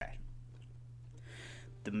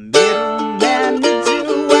The middleman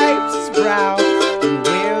who wipes his brow and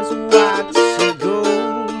wears a watch of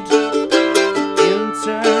gold.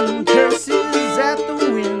 Intern curses at the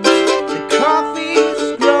wind, the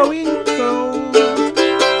coffee's growing cold.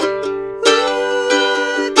 Ooh,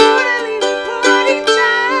 totally party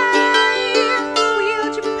time,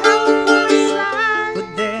 wield your power for a slide. But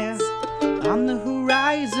there's on the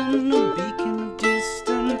horizon a beacon of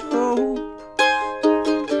distant hope.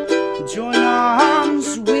 Join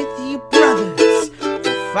arms with your brothers,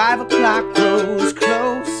 for 5 o'clock grows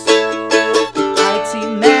close. The IT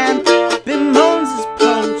man bemoans his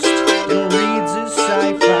post and reads his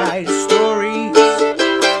sci-fi stories.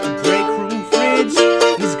 The break room fridge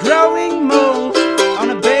is growing mold on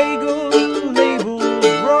a bagel labeled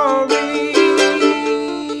Rory.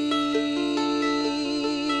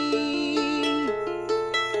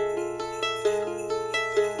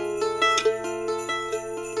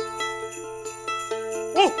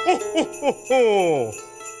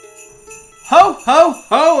 Ho, ho,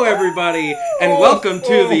 ho, everybody, and welcome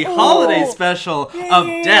to the holiday special of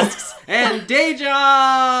Desks and Day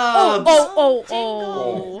Jobs!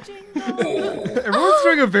 Everyone's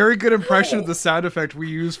doing a very good impression of the sound effect we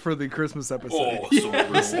use for the Christmas episode.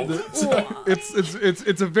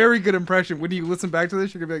 It's a very good impression. When you listen back to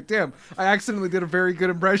this, you're gonna be like, "Damn, I accidentally did a very good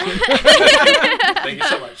impression." Thank you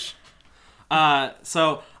so much.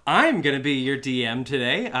 So I'm going to be your DM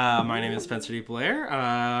today. My name is Spencer D. Blair.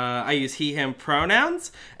 I use he, him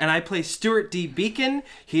pronouns, and I play Stuart D. Beacon.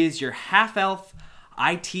 He is your half-elf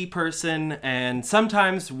IT person and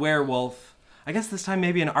sometimes werewolf. I guess this time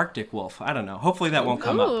maybe an Arctic wolf. I don't know. Hopefully that won't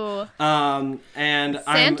come up. And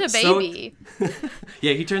Santa baby.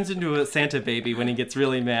 Yeah, he turns into a Santa baby when he gets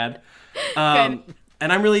really mad. And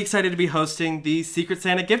I'm really excited to be hosting the Secret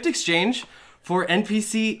Santa Gift Exchange for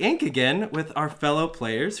NPC Inc. again with our fellow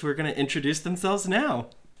players who are going to introduce themselves now.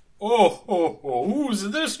 Oh, who's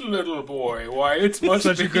this little boy? Why, it must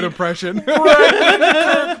Such be a good impression. Brandon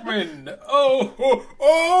Kirkman.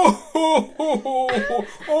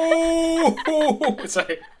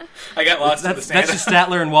 Sorry, I got lost in the Santa. That's just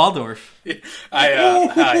Statler and Waldorf. Hi,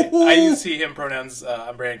 I use he, him pronouns.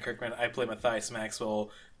 I'm Brandon Kirkman. I play Matthias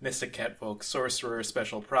Maxwell, Mystic Catfolk, Sorcerer,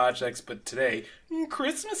 Special Projects, but today,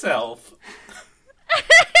 Christmas Elf.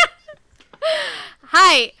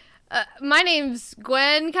 Hi, my name's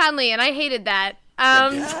Gwen Conley, and I hated that.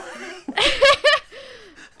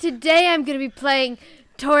 Today I'm going to be playing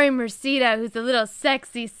Tori Mercida, who's a little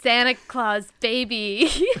sexy Santa Claus baby.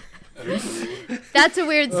 That's a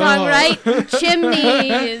weird song, right?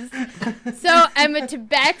 Chimneys. So I'm a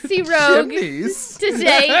tabaxi rogue Chimneys?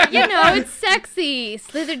 today. You know, it's sexy.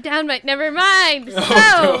 Slithered down, but never mind. So,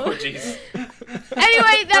 Oh, jeez.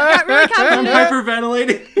 anyway, that got really I'm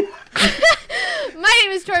convoluted. hyperventilating. My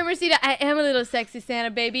name is Tori Mercida. I am a little sexy Santa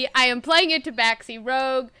baby. I am playing a tabaxi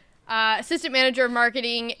rogue, assistant manager of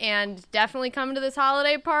marketing, and definitely coming to this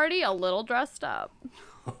holiday party a little dressed up.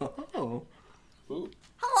 Oh.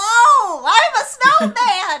 Hello, I'm a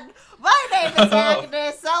snowman. My name is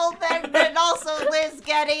Agnes Elbin and also Liz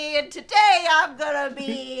Getty, and today I'm gonna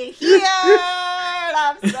be here. And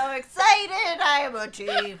I'm so excited. I am a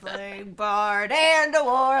tiefling bard and a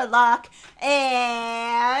warlock,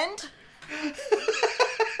 and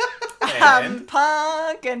I'm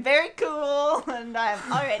punk and very cool, and I'm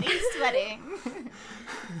already sweating.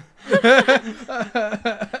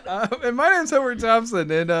 And my name's Howard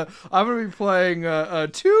Thompson, and I'm going to be playing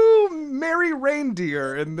 2 merry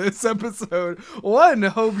reindeer in this episode. One,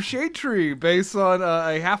 Hope Shadetree, based on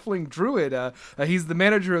a halfling druid. He's the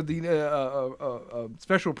manager of the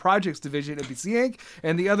Special Projects Division at NPC Inc.,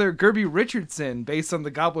 and the other, Gerby Richardson, based on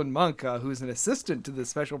the Goblin Monk, who's an assistant to the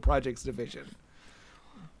Special Projects Division.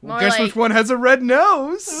 More Guess like, which one has a red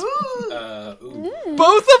nose? Ooh.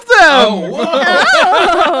 Both of them!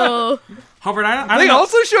 Oh! Howard, I don't They know.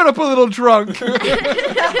 also showed up a little drunk.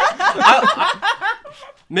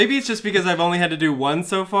 Maybe it's just because I've only had to do one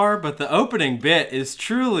so far, but the opening bit is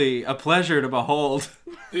truly a pleasure to behold.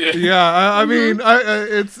 Yeah, I mean,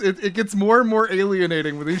 it gets more and more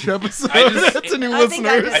alienating with each episode. To new I think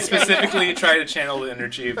I listeners. I specifically try to channel the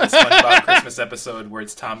energy of the SpongeBob Christmas episode where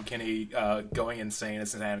it's Tom Kenny going insane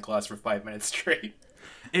as Santa Claus for 5 minutes straight.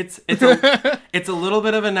 It's a little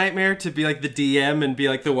bit of a nightmare to be like the DM and be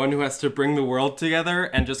like the one who has to bring the world together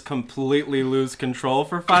and just completely lose control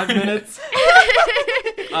for 5 minutes.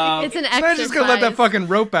 It's an exercise. I'm just gonna let that fucking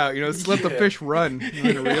rope out, just let the fish run.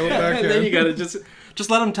 You're gonna reel it back And in. then you gotta just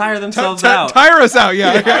let them tire themselves out. Tire us out,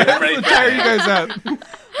 yeah. Ready for Tire it. you guys out.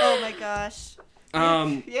 Oh my gosh.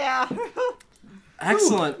 Um, Yeah.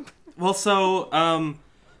 excellent. Well, so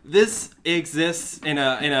this exists in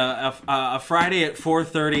a Friday at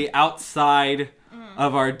 4:30 outside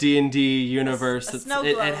of our D&D universe. A snow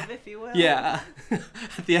globe, if you will. Yeah.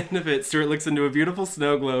 At the end of it, Stuart looks into a beautiful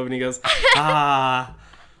snow globe and he goes, ah.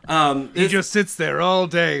 He just sits there all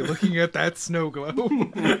day looking at that snow globe.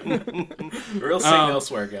 Real sing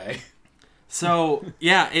elsewhere guy. So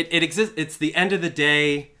yeah, it exists. It's the end of the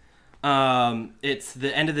day. It's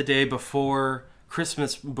the end of the day before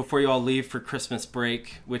Christmas, before you all leave for Christmas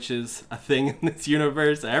break, which is a thing in this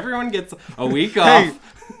universe. Everyone gets a week off.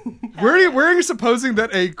 Where are you supposing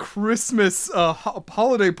that a Christmas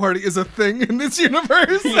holiday party is a thing in this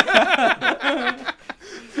universe?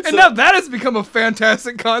 And now that has become a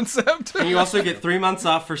fantastic concept. And you also get 3 months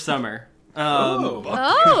off for summer. Oh,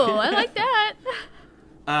 I like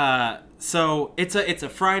that. So it's a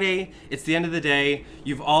Friday. It's the end of the day.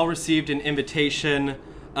 You've all received an invitation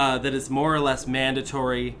that is more or less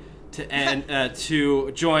mandatory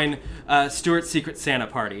to join Stuart's Secret Santa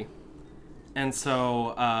party. And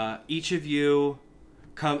so each of you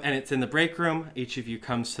come, and it's in the break room. Each of you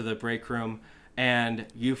comes to the break room, and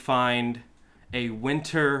you find a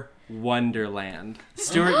winter wonderland.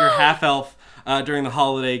 Stuart, your half elf, during the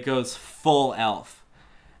holiday goes full elf,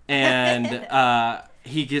 and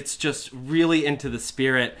he gets just really into the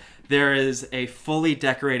spirit. There is a fully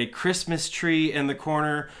decorated Christmas tree in the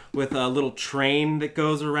corner with a little train that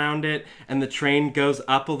goes around it, and the train goes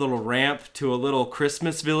up a little ramp to a little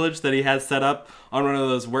Christmas village that he has set up on one of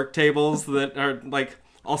those work tables that are like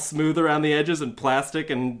all smooth around the edges and plastic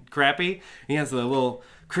and crappy. He has a little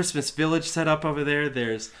Christmas village set up over there.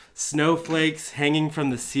 There's snowflakes hanging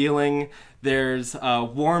from the ceiling. There's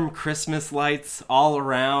warm Christmas lights all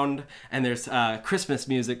around, and there's Christmas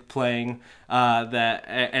music playing.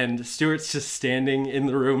 And Stuart's just standing in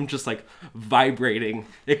the room, just like vibrating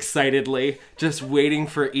excitedly, just waiting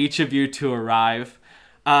for each of you to arrive.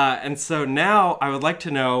 And so now I would like to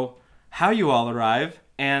know how you all arrive,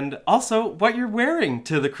 and also what you're wearing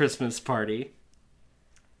to the Christmas party.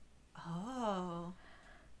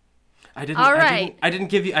 I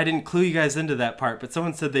didn't clue you guys into that part, but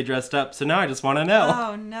someone said they dressed up, so now I just want to know.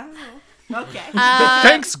 Oh, no. Okay.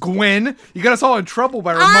 Thanks, Gwen. You got us all in trouble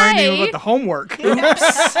by reminding you about the homework.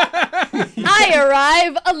 I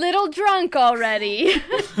arrive a little drunk already.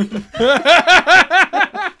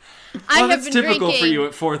 That's typical for you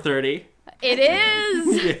at 4:30. It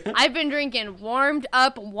is. Yeah. I've been drinking warmed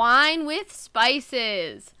up wine with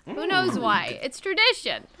spices. Who knows why? It's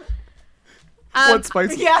tradition. What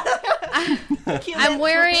spices? Yeah. I'm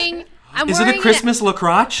wearing. Is it a Christmas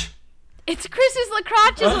LaCroix? It's Christmas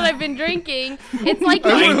LaCroix is what I've been drinking. It's like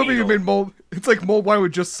I was hoping you made mold. It's like mulled wine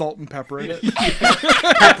with just salt and pepper in it.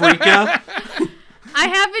 Paprika. I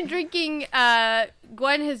have been drinking.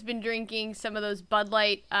 Gwen has been drinking some of those Bud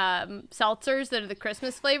Light seltzers that are the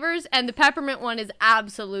Christmas flavors, and the peppermint one is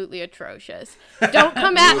absolutely atrocious. Don't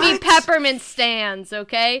come at me, peppermint stands,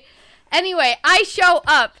 okay? Anyway, I show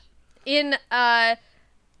up in like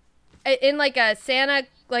a Santa,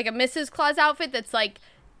 like a Mrs. Claus outfit that's like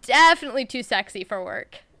definitely too sexy for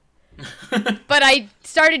work. But I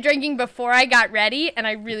started drinking before I got ready, and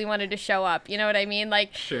I really wanted to show up. You know what I mean?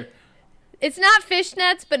 Like, sure. It's not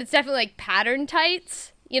fishnets, but it's definitely like pattern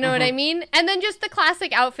tights. You know what I mean? And then just the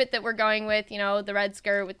classic outfit that we're going with, you know, the red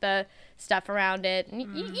skirt with the stuff around it. And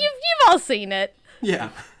you've all seen it. Yeah.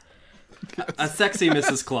 A sexy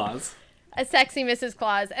Mrs. Claus. A sexy Mrs.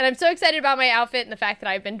 Claus. And I'm so excited about my outfit and the fact that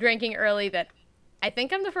I've been drinking early that I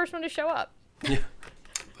think I'm the first one to show up. Yeah.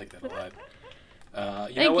 I like that a lot.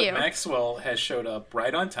 You know what? Maxwell has showed up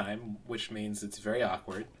right on time, which means it's very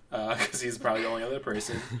awkward because he's probably the only other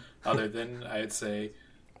person other than, I'd say,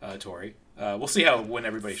 Tori. We'll see when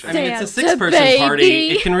everybody shows up. I mean, it's a 6-person party.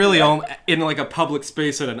 It can really only, in like a public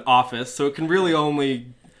space at an office, so it can really only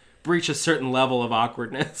breach a certain level of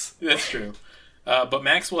awkwardness. That's true. But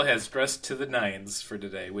Maxwell has dressed to the nines for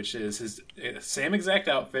today, which is his same exact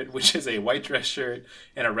outfit, which is a white dress shirt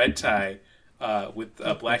and a red tie with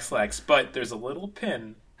black slacks. But there's a little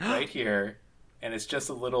pin right here, and it's just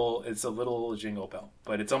a little jingle bell.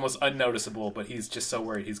 But it's almost unnoticeable, but he's just so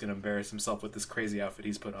worried he's going to embarrass himself with this crazy outfit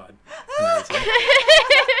he's put on.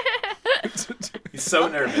 He's so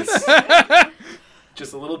nervous.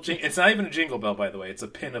 Just a little it's not even a jingle bell, by the way. It's a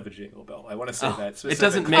pin of a jingle bell. I want to say that specifically. It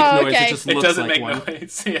doesn't make noise. Okay. It just looks like one. It doesn't make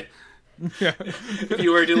noise. Yeah. Yeah. If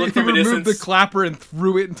you were to look from a removed distance, the clapper and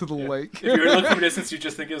threw it into the lake. If you were to look from a distance, you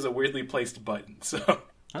just think it was a weirdly placed button. So,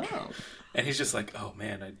 Oh. and he's just like, "Oh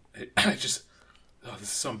man, I just, this is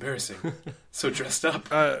so embarrassing. So dressed up."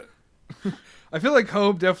 I feel like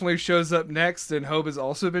Hobe definitely shows up next, and Hobe has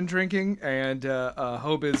also been drinking, and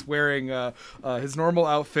Hobe is wearing his normal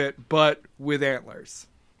outfit, but with antlers.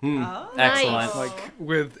 Oh. Excellent. like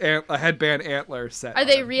with a headband antler set. Are on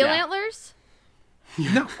they them. real Yeah. antlers?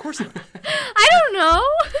 No, of course not. I don't know.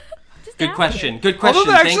 Just Good asking. question. Good question.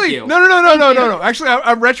 Although Thank actually, you. no. Actually,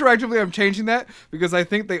 I'm retroactively I'm changing that because I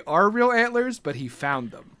think they are real antlers, but he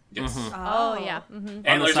found them. Yes. Oh yeah. Mm-hmm.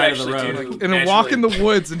 Antlers side of the actually road. do In a walk in naturally- the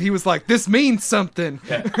woods, and he was like, "This means something."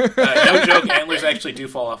 Yeah. No joke, antlers actually do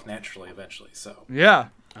fall off naturally eventually. So Yeah.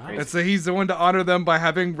 Crazy. And so he's the one to honor them by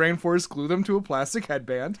having Rainforest glue them to a plastic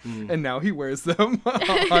headband, and now he wears them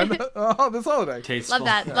on this holiday. Tasteful. Love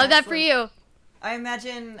that. Love that for you. I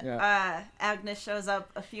imagine Yeah. Agnes shows up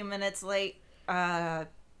a few minutes late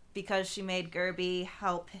because she made Gerby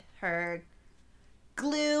help her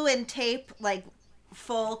glue and tape like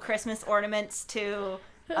full Christmas ornaments to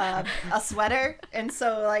a sweater, and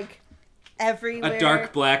so like everywhere. A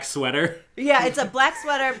dark black sweater. Yeah, it's a black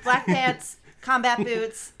sweater, black pants, combat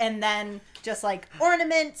boots, and then just like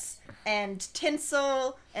ornaments and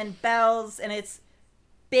tinsel and bells, and it's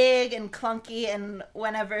big and clunky, and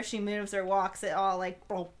whenever she moves or walks, it all like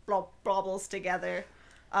bobbles together.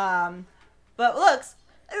 But looks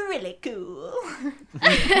really cool.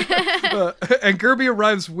 And Gerby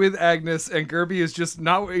arrives with Agnes, and Gerby is just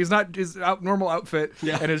he's not his normal outfit,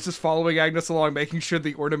 Yeah. and is just following Agnes along, making sure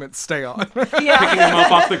the ornaments stay on. Picking them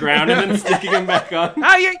up off the ground and then sticking them back on.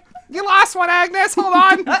 Ah, you lost one, Agnes. Hold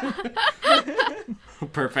on.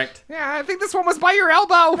 Perfect. Yeah, I think this one was by your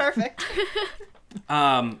elbow. Perfect.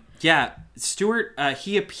 Yeah, Stuart,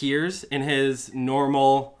 he appears in his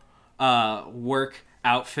normal work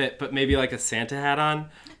outfit, but maybe like a Santa hat on.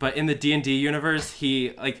 But in the D&D universe,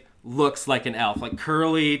 he like looks like an elf, like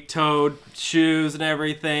curly-toed shoes and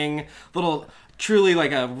everything. Truly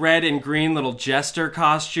like a red and green little jester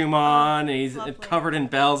costume on, and he's Lovely. covered in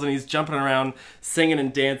bells, and he's jumping around, singing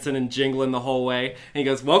and dancing and jingling the whole way. And he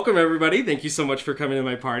goes, "Welcome everybody! Thank you so much for coming to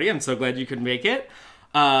my party. I'm so glad you could make it.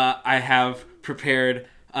 I have prepared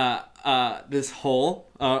this whole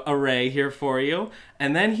array here for you."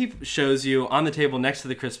 And then he shows you on the table next to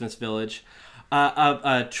the Christmas village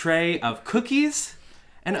a tray of cookies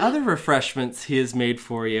and other refreshments he has made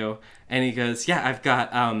for you. And he goes, "Yeah, I've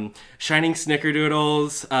got shining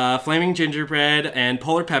snickerdoodles, flaming gingerbread, and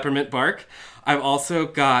polar peppermint bark. I've also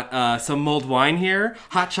got some mulled wine here,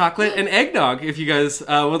 hot chocolate, and eggnog if you guys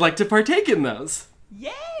would like to partake in those.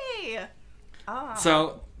 Yay!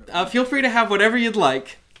 So feel free to have whatever you'd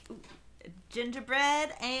like."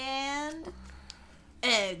 Gingerbread and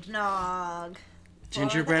eggnog.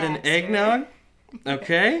 Gingerbread For the and extra. eggnog?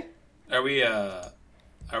 Okay. are we?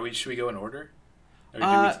 Should we go in order?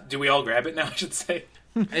 Or do we all grab it now? I should say.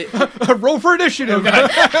 Roll for initiative.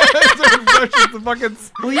 The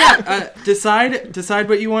buckets. Well, yeah. Decide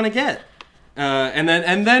what you want to get, and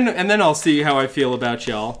then I'll see how I feel about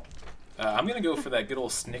y'all. I'm gonna go for that good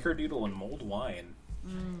old snickerdoodle and mulled wine.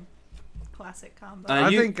 Classic combo.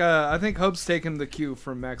 I think Hope's taking the cue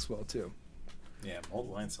from Maxwell too. Yeah, mulled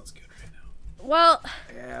wine sounds good right now. Well,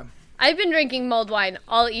 Yeah. I've been drinking mulled wine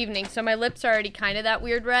all evening, so my lips are already kind of that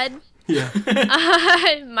weird red. Yeah.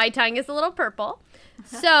 My tongue is a little purple.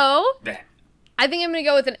 So Bah. I think I'm gonna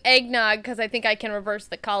go with an eggnog because I think I can reverse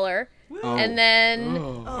the color. And then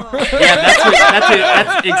Yeah,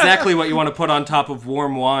 that's exactly what you want to put on top of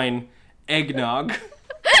warm wine. Eggnog.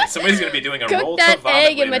 Somebody's gonna be doing a roll cook to that vomit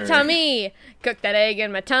egg in my later. tummy. Cook that egg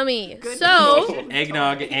in my tummy. So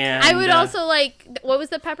Eggnog and I would also like. What was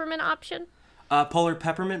the peppermint option? polar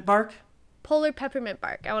peppermint bark Polar peppermint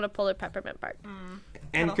bark. I want a polar peppermint bark.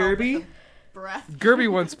 and That'll help with Gerby. the breath. Gerby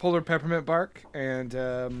wants polar peppermint bark, and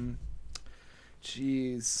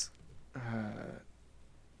jeez, I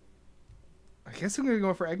guess I'm gonna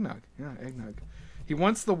go for eggnog. Yeah, eggnog. He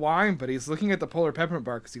wants the wine, but he's looking at the polar peppermint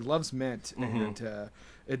bark because he loves mint, and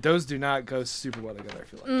those do not go super well together. I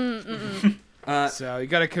feel like. So you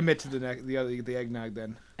got to commit to the eggnog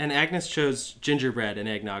then. And Agnes chose gingerbread and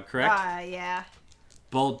eggnog, correct? Yeah.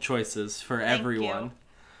 Bold choices for Thank everyone. you.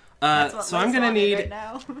 That's what So I'm Liz gonna wanted need right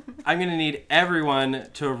now. I'm gonna need everyone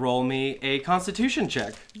to roll me a Constitution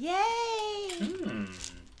check. Yay!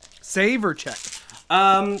 Save or check?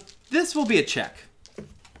 This will be a check.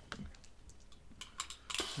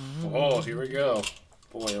 Oh, here we go.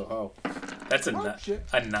 Boy, oh, that's shit.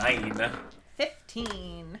 a 9.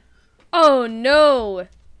 15. Oh no,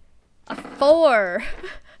 a 4.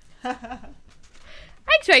 I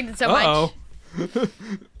expected so Uh-oh. much.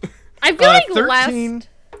 I feel like 13 last.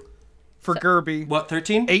 for Gerby, What,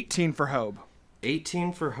 13? 18 for Hobe.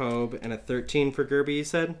 18 for Hobe and a 13 for Gerby, you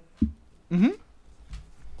said?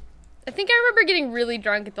 I think I remember getting really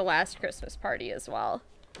drunk at the last Christmas party as well.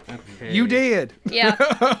 Okay. You did. Yeah.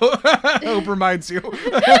 Hope reminds you.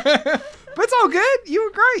 But it's all good. You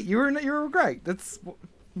were great. You were great. That's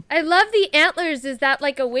I love the antlers. Is that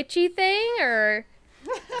like a witchy thing or?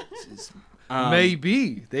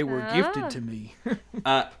 Maybe they were Ah. gifted to me.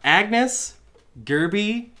 Agnes,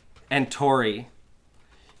 Gerby, and Tori.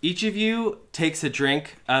 Each of you takes a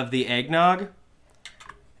drink of the eggnog,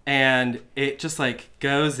 and it just like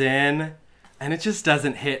goes in, and it just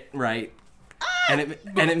doesn't hit right, and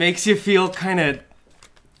it makes you feel kind of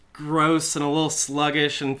gross and a little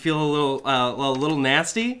sluggish and feel a little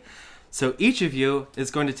nasty. So each of you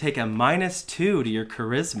is going to take a -2 to your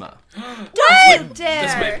charisma. Don't That's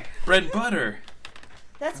dare! my bread and butter.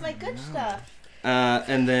 That's my good stuff.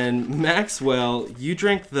 And then Maxwell, you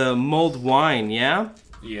drink the mulled wine, yeah?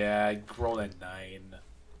 Yeah, I rolled a 9.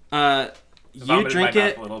 You Vomited drink my mouth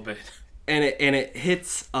it, a little bit. and it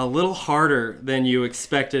hits a little harder than you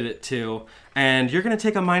expected it to, and you're gonna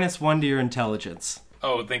take a -1 to your intelligence.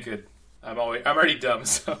 Oh, thank good. I'm already dumb,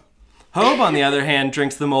 so. Hobe, on the other hand,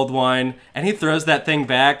 drinks the mulled wine, and he throws that thing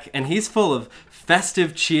back, and he's full of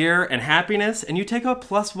festive cheer and happiness, and you take a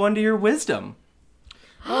 +1 to your wisdom.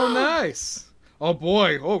 Oh, nice. Oh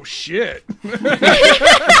boy. Oh shit.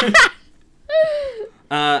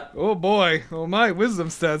 Oh boy. Oh, my wisdom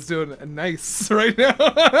stat's doing nice right now.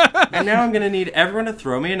 And now I'm gonna need everyone to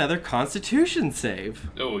throw me another Constitution save.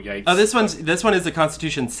 Oh, yikes. Oh, this one is a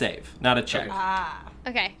Constitution save, not a check. Okay. Ah.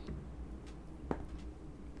 Okay.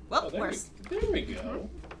 Well, Oh, there, worse. there we go.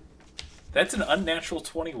 That's an unnatural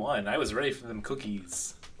 21. I was ready for them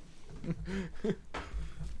cookies.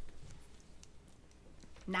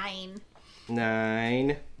 9.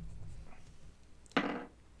 9.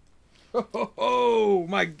 Oh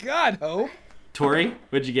my God, Hope. Tori,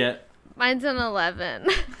 what'd you get? Mine's an 11.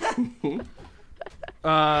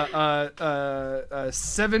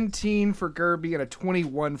 17 for Gerby and a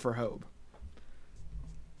 21 for Hope.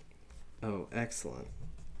 Oh, excellent.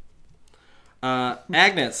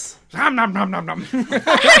 Agnes, Nom nom nom nom nom.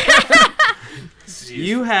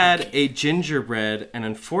 you had a gingerbread, and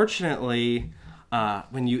unfortunately,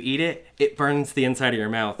 when you eat it, it burns the inside of your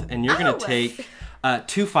mouth, and you're gonna Ow. take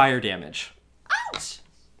 2 fire damage. Ouch!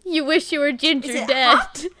 You wish you were Ginger Is it dead.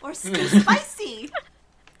 hot or too spicy?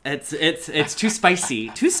 It's too spicy.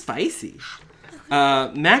 Too spicy.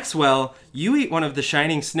 Maxwell, you eat one of the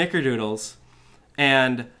shining snickerdoodles,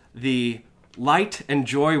 and the light and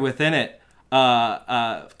joy within it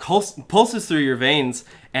pulses through your veins,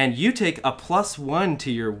 and you take a +1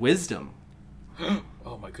 to your wisdom.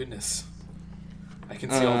 Oh my goodness. I can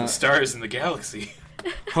see all the stars in the galaxy.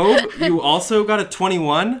 Hope, you also got a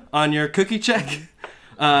 21 on your cookie check.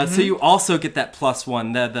 So you also get that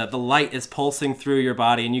 +1. The light is pulsing through your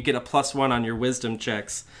body, and you get a +1 on your wisdom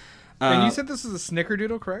checks. And you said this is a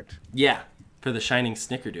snickerdoodle, correct? Yeah, for the shining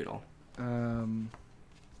snickerdoodle.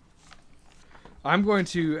 I'm going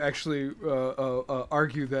to actually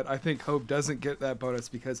argue that I think Hope doesn't get that bonus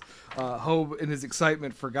because Hope, in his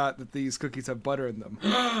excitement, forgot that these cookies have butter in them,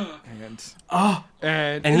 and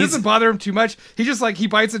it he's- doesn't bother him too much. He just he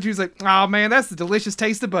bites into it. He's like, "Oh man, that's the delicious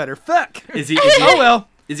taste of butter." Fuck. Is he? Oh well.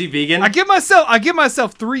 Is he vegan? I give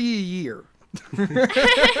myself 3 a year.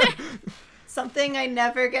 Something I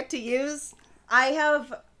never get to use. I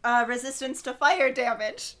have resistance to fire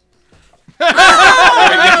damage.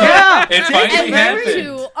 It finally And happened.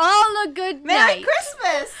 to all a good Merry night.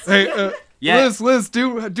 Christmas! Hey, Yeah. Liz,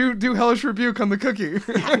 do hellish rebuke on the cookie.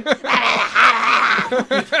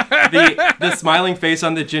 The smiling face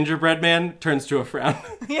on the gingerbread man turns to a frown.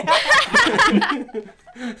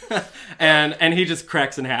 and he just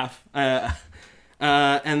cracks in half.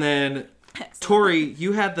 And then Tori,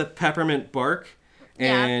 you had the peppermint bark,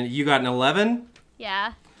 and you got an 11.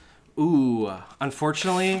 Yeah. Ooh,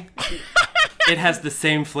 unfortunately, it has the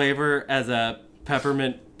same flavor as a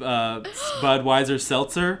peppermint Budweiser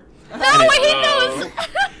seltzer. No, he knows.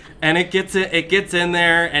 And it gets in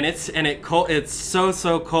there, and it's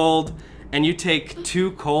so cold, and you take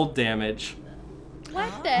 2 cold damage.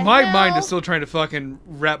 What the My hell? mind is still trying to fucking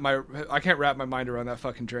I can't wrap my mind around that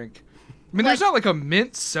fucking drink. I mean, there's not like a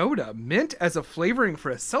mint soda. Mint as a flavoring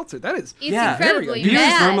for a seltzer. That is, It's Yeah. incredibly Beer is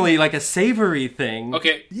bad. normally like a savory thing.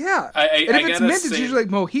 Okay. yeah. I and if it's gotta mint, it's say- usually like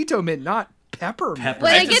mojito mint, not peppermint. Pepper.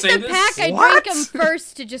 When I I have to get say the this. pack, I What? drink them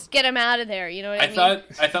first to just get them out of there. You know what I mean?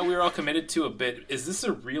 I thought we were all committed to a bit. Is this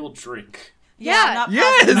a real drink? Yeah. not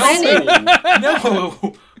Yes! positive.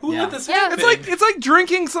 No. Who Yeah. let this Yeah. happen? It's like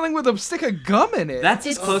drinking something with a stick of gum in it. That's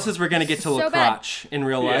as close as we're gonna get to so La bad. Croche in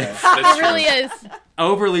real Yeah, life. that's It true. really is.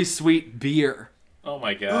 Overly sweet beer. Oh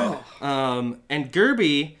my god. And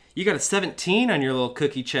Gerby, you got a 17 on your little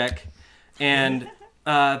cookie check, and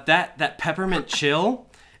that peppermint chill,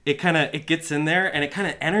 it gets in there and it kind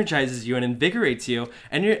of energizes you and invigorates you.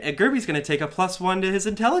 And Gerby's gonna take a +1 to his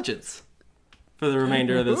intelligence for the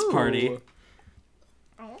remainder of this party. Ooh,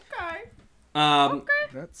 Okay.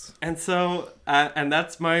 that's And so, and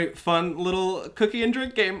that's my fun little cookie and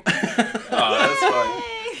drink game. Oh, that's fun.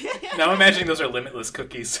 Now I'm imagining those are limitless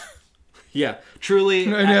cookies. Yeah,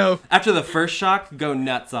 truly. I know. After the first shock, go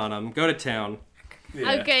nuts on them. Go to town.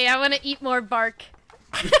 Yeah. Okay, I want to eat more bark.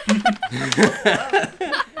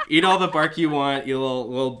 Eat all the bark you want, you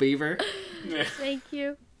little beaver. Thank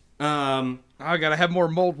you. I gotta have more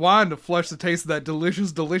mulled wine to flush the taste of that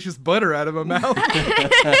delicious, delicious butter out of my mouth.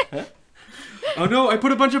 Oh no, I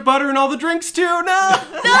put a bunch of butter in all the drinks too. No. No!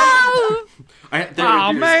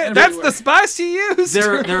 Oh man, that's the spice you used.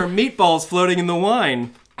 There are meatballs floating in the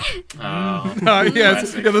wine. Oh.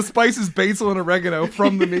 Yes, yeah, the spice is basil and oregano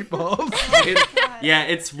from the meatballs. Yeah,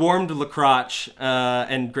 it's warmed La Croche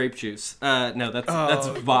and grape juice. No, that's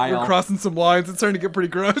vile. We're crossing some lines. It's starting to get pretty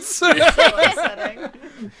gross. So upsetting.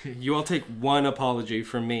 You all take one apology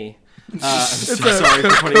from me. I'm so sorry for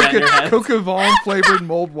putting that in your head. Coca Vaughn flavored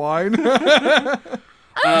mulled wine.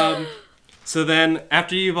 So then,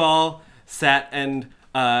 after you've all sat and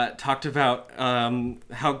talked about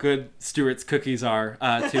how good Stuart's cookies are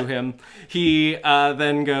to him, he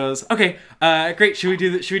then goes, "Okay, great. Should we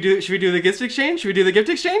do the gift exchange? Should we do the gift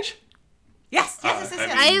exchange? Yes, yes, yes, yes,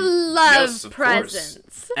 yes. I love Yes, of course.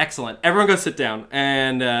 presents. Excellent. Everyone go sit down,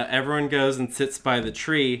 and everyone goes and sits by the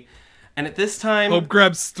tree. And at this time, Hope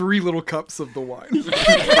grabs 3 little cups of the wine. a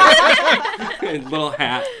little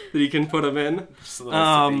hat that he can put them in. Just a little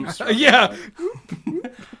sippy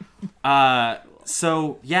Yeah.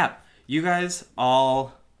 So yeah, you guys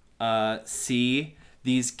all see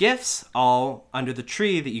these gifts all under the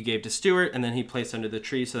tree that you gave to Stuart, and then he placed under the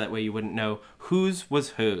tree so that way you wouldn't know whose was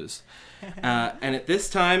whose. And at this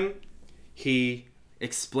time, he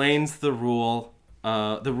explains the rules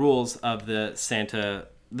of the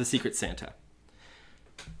Secret Santa.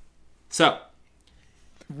 So.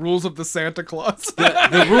 Rules of the Santa Claus.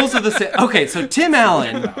 The rules of the okay, so Tim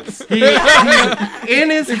Allen, he in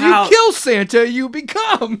his If you house. kill Santa, you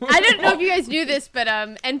become. I don't know if you guys knew this, but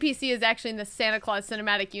NPC is actually in the Santa Claus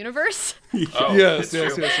cinematic universe. Oh, Yes,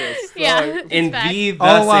 it's true. yes. Yeah, Alright. it's In fact. the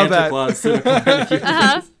I'll allow Santa that. Claus cinematic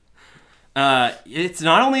universe. It's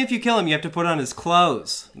not only if you kill him, you have to put on his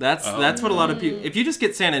clothes. That's what a lot of people. If you just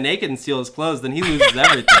get Santa naked and steal his clothes, then he loses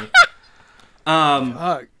everything.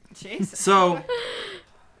 Jesus. So,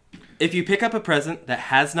 if you pick up a present that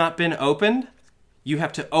has not been opened, you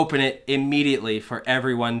have to open it immediately for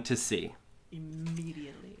everyone to see.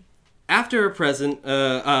 Immediately. After a present,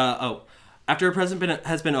 has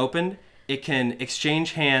been opened, it can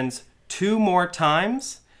exchange hands 2 more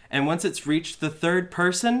times, and once it's reached the 3rd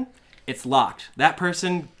person, it's locked. That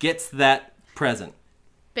person gets that present.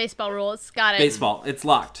 Baseball rules. Got it. Baseball, it's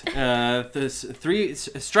locked. There's 3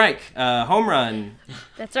 strike, home run.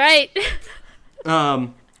 That's right.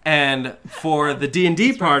 And for the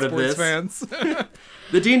D&D part of Sports this, fans.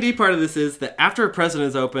 the D&D part of this is that after a present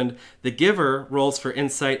is opened, the giver rolls for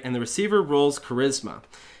insight and the receiver rolls charisma.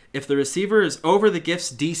 If the receiver is over the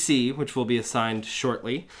gift's DC, which will be assigned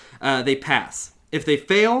shortly, they pass. If they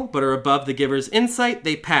fail but are above the giver's insight,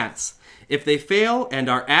 they pass. If they fail and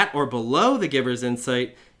are at or below the giver's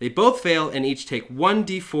insight, they both fail and each take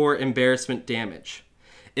 1d4 embarrassment damage.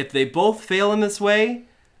 If they both fail in this way,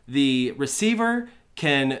 the receiver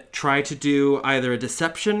can try to do either a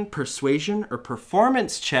deception, persuasion, or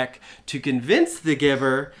performance check to convince the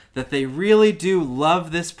giver that they really do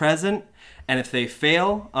love this present. And if they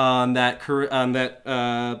fail on that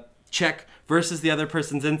check versus the other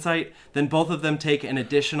person's insight, then both of them take an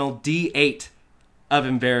additional D8 of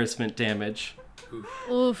embarrassment damage.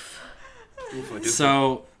 Oof.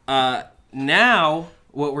 So now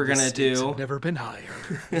what we're gonna do? Have never been higher.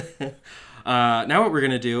 Now what we're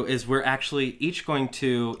gonna do is we're actually each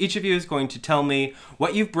of you is going to tell me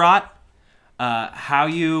what you've brought, how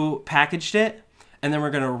you packaged it, and then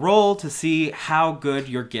we're gonna roll to see how good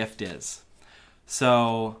your gift is.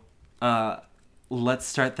 So let's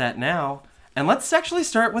start that now. And let's actually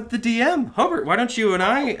start with the DM. Hobart, why don't you and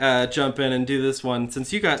I jump in and do this one,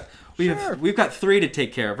 since we've got 3 to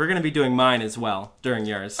take care of. We're going to be doing mine as well during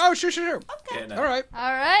yours. Oh, sure. Yeah, no. All right.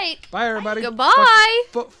 All right. Bye, everybody. Goodbye.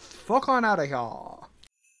 Fuck on out of here.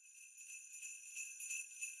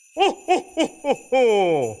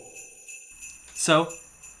 So,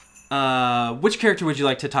 which character would you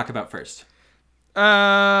like to talk about first?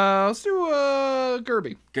 Let's do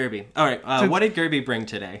Gerby. Gerby. All right. What did Gerby bring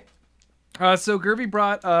today? So Gerby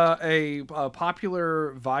brought a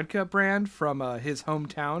popular vodka brand from his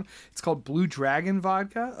hometown. It's called Blue Dragon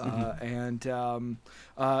Vodka, and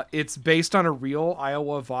It's based on a real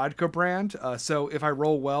Iowa vodka brand. So if I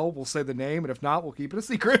roll well, we'll say the name, and if not, we'll keep it a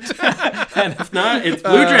secret. And if not, it's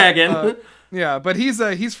Blue Dragon. Yeah, but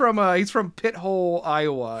he's from Pit Hole,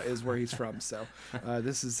 Iowa, is where he's from. So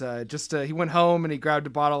this is he went home and he grabbed a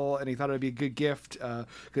bottle and he thought it'd be a good gift. 'Cause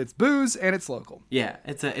it's booze and it's local. Yeah,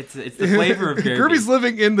 it's the flavor of Gerby. Gerby's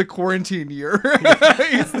living in the quarantine year.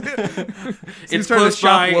 It's trying to close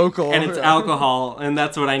shop by, local. and it's alcohol, and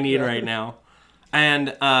that's what I need right now.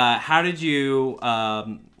 And how did you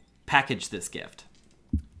package this gift?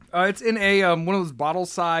 It's in a one of those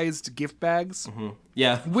bottle-sized gift bags.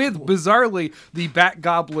 Yeah. With, bizarrely, the Bat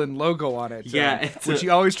Goblin logo on it. Yeah, which he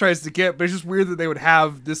always tries to get, but it's just weird that they would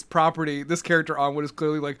have this character on what is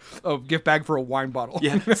clearly like a gift bag for a wine bottle.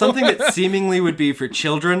 Yeah, something that seemingly would be for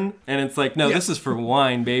children, and it's like, no, this is for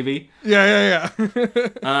wine, baby. Yeah.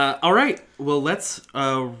 All right, well, let's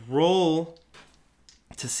roll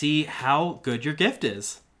to see how good your gift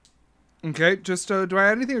is. Okay, just do I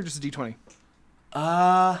add anything or just a D20?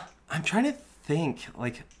 I'm trying to think.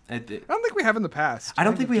 Like, I don't think we have in the past. I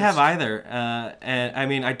don't think we have either. And I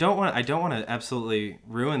mean, I don't want to absolutely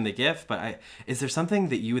ruin the gift, but is there something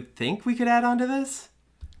that you would think we could add onto this?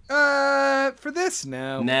 For this,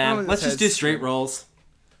 no. Nah, let's just do straight rolls.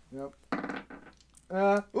 Yep.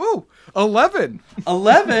 11.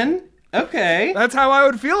 11. Okay. That's how I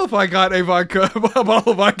would feel if I got a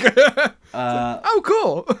bottle of vodka. Oh,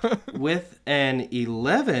 cool. With an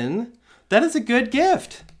 11, that is a good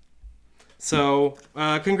gift. So,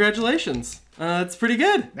 congratulations. It's pretty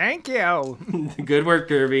good. Thank you. Good work,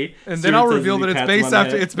 Gerby. And then I'll reveal that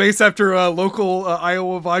it's based after local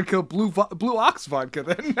Iowa vodka, Blue Ox vodka.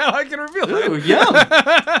 Then now I can reveal Ooh, it. yum.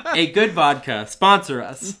 A good vodka. Sponsor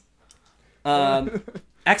us.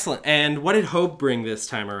 Excellent. And what did Hope bring this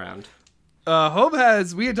time around? Hope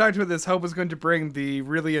we had talked about this. Hope was going to bring the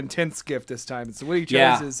really intense gift this time. So what he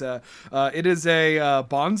chose is, it is a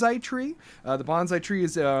bonsai tree. The bonsai tree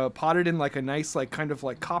is potted in like a nice, like kind of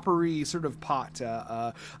like coppery sort of pot.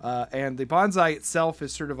 And the bonsai itself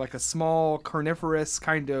is sort of like a small carnivorous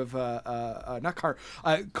kind of,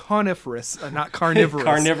 coniferous, not carnivorous.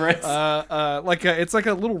 Carnivorous. It's like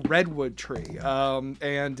a little redwood tree.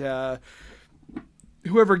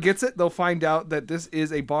 Whoever gets it, they'll find out that this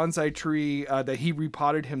is a bonsai tree that he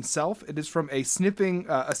repotted himself. It is from a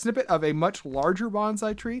snippet of a much larger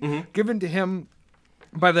bonsai tree given to him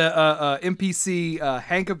by the NPC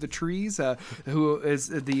Hank of the Trees, who is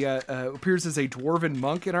appears as a dwarven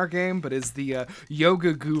monk in our game, but is the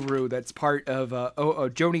yoga guru that's part of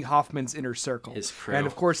Joni Hoffman's inner circle. His crew. And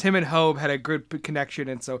of course, him and Hobe had a good connection,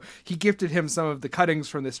 and so he gifted him some of the cuttings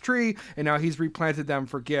from this tree, and now he's replanted them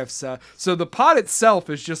for gifts. So the pot itself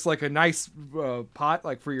is just like a nice pot,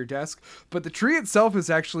 like for your desk, but the tree itself is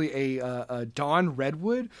actually a dawn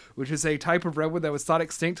redwood, which is a type of redwood that was thought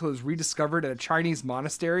extinct till it was rediscovered at a Chinese monastery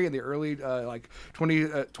in the early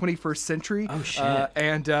 21st century. Oh shit!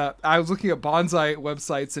 And I was looking at bonsai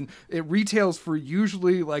websites, and it retails for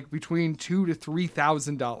usually like between $2,000 to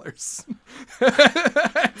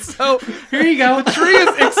 $3,000. So here you go. The tree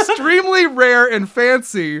is extremely rare and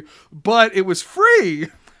fancy, but it was free.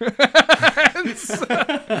 It's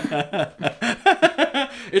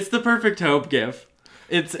the perfect Hope gift.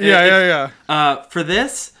 Yeah. For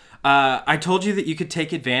this, I told you that you could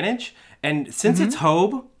take advantage. And since it's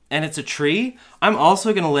Hobe and it's a tree, I'm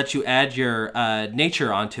also going to let you add your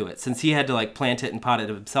nature onto it, since he had to like plant it and pot it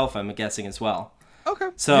himself, I'm guessing, as well. Okay.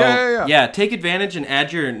 So, yeah, take advantage and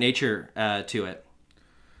add your nature to it.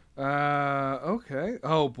 Okay.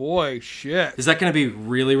 Oh, boy. Shit. Is that going to be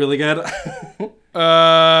really, really good?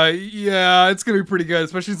 Yeah, it's going to be pretty good,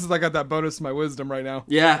 especially since I got that bonus in my wisdom right now.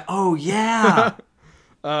 Yeah. Oh, yeah.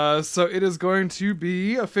 So it is going to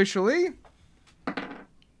be officially...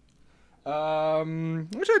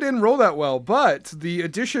 which I didn't roll that well, but the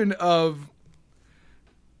addition of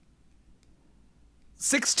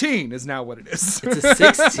 16 is now what it is. It's a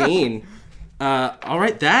 16. All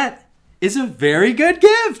right, that is a very good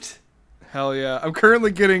gift. Hell yeah. I'm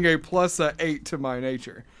currently getting a plus 8 to my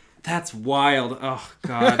nature. That's wild. Oh,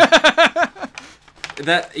 God.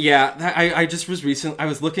 I just was I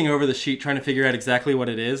was looking over the sheet trying to figure out exactly what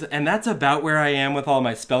it is, and that's about where I am with all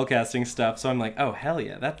my spellcasting stuff, so I'm like, oh, hell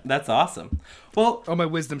yeah, that's awesome. Well, my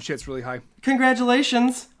wisdom shit's really high.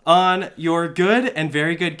 Congratulations on your good and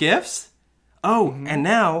very good gifts. Oh, and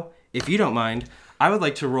now, if you don't mind, I would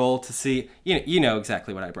like to roll to see, you know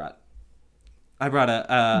exactly what I brought. I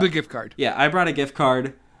brought the gift card. Yeah, I brought a gift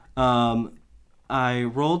card. I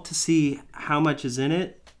rolled to see how much is in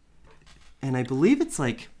it. And I believe it's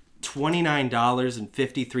like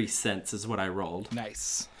 $29.53 is what I rolled.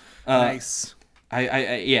 Nice. Nice.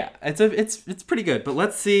 Yeah, it's pretty good. But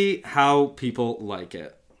let's see how people like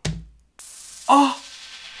it. Oh,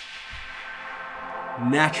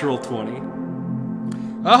 natural 20.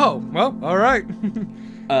 Oh, well, all right.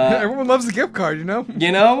 Everyone loves a gift card, you know?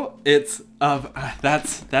 You know, it's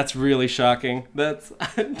that's really shocking. That's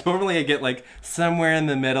normally I get like somewhere in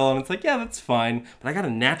the middle, and it's like, yeah, that's fine. But I got a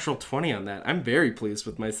natural 20 on that. I'm very pleased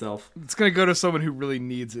with myself. It's going to go to someone who really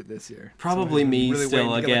needs it this year. Probably me really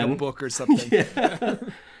still waiting to get, again. like, a book or something.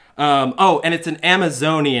 And it's an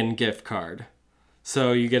Amazonian gift card.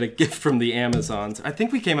 So you get a gift from the Amazons. I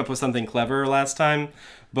think we came up with something clever last time,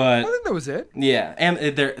 but I think that was it. yeah,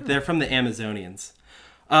 they're from the Amazonians.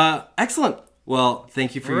 Excellent. Well,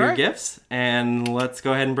 thank you for your Alright. gifts, and let's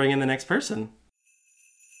go ahead and bring in the next person.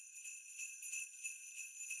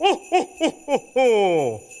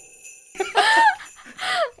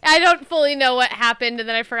 I don't fully know what happened, and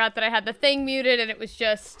then I forgot that I had the thing muted, and it was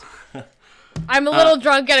just... I'm a little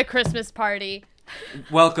drunk at a Christmas party.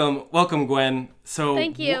 Welcome, Gwen. So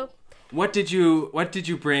Thank you. What did you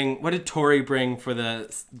bring? What did Tori bring for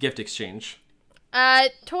the gift exchange?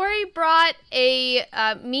 Tori brought a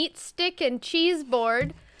meat stick and cheese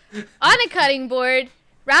board on a cutting board,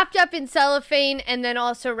 wrapped up in cellophane, and then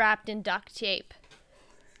also wrapped in duct tape.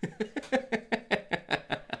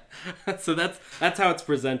 So that's how it's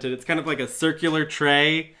presented. It's kind of like a circular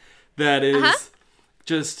tray that is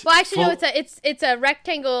just. Well, actually, no. It's a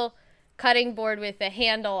rectangle cutting board with a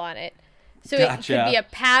handle on it. So it Gotcha. could be a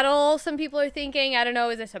paddle. Some people are thinking. I don't know.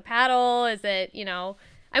 Is this a paddle? Is it?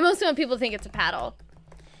 I mostly want people to think it's a paddle.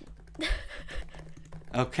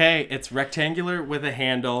 Okay, it's rectangular with a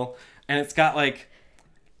handle, and it's got like.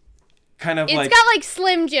 It's got like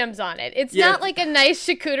Slim Jims on it. It's not like a nice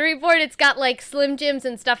charcuterie board. It's got like Slim Jims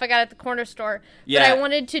and stuff I got at the corner store. Yeah. But I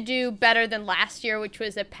wanted to do better than last year, which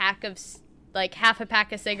was a pack of like half a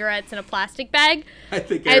pack of cigarettes in a plastic bag. I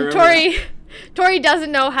think I And remember. Tori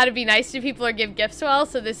doesn't know how to be nice to people or give gifts well,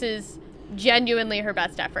 so this is genuinely her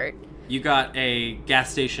best effort. You got a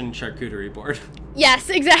gas station charcuterie board. Yes,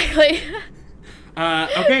 exactly.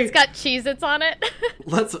 Okay, It's got Cheez-Its on it.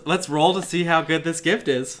 let's roll to see how good this gift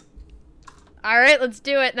is. All right, let's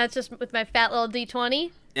do it. And that's just with my fat little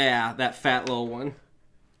D20. Yeah, that fat little one.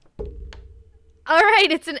 All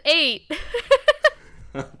right, it's an 8.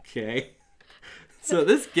 Okay. So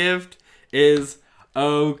this gift is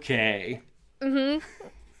okay. Mm-hmm.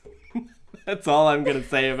 That's all I'm gonna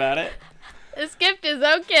say about it. This gift is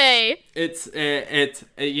okay. It's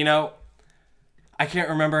I can't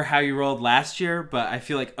remember how you rolled last year, but I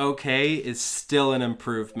feel like okay is still an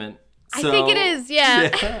improvement. I think it is,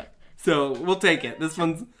 yeah. So we'll take it. This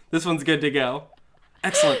one's good to go.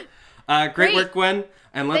 Excellent. Great work, Gwen.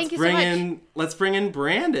 And let's Thank you so much. bring in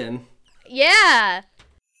Brandon. Yeah.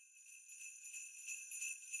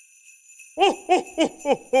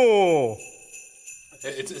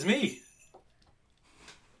 It's me.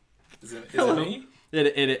 Is it Hello. me?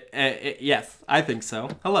 Yes, I think so.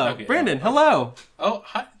 Hello, Okay. Brandon. Hello. Oh,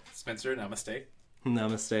 hi, Spencer. Namaste.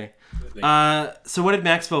 Namaste. So what did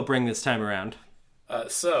Maxwell bring this time around?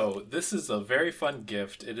 So this is a very fun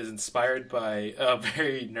gift. It is inspired by a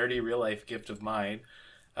very nerdy real life gift of mine,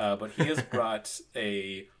 but he has brought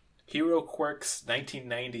a Hero Quirks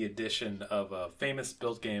 1990 edition of a famous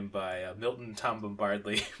build game by Milton Tom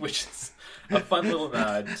Bombardley, which is a fun little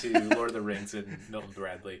nod to Lord of the Rings and Milton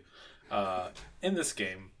Bradley. In this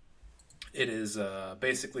game, it is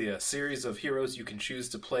basically a series of heroes you can choose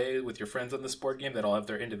to play with your friends on this board game that all have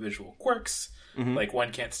their individual quirks. Mm-hmm. Like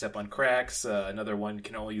one can't step on cracks, another one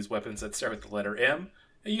can only use weapons that start with the letter M.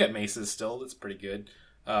 You got maces still, that's pretty good.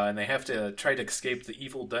 And they have to try to escape the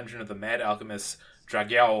evil dungeon of the mad alchemist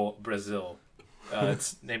Dragão Brazil.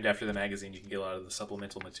 It's named after the magazine. You can get a lot of the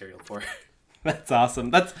supplemental material for. That's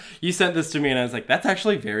awesome. You sent this to me, and I was like, "That's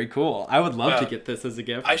actually very cool. I would love to get this as a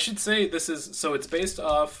gift." I should say it's based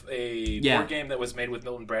off a board game that was made with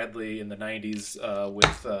Milton Bradley in the '90s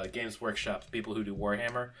with Games Workshop, people who do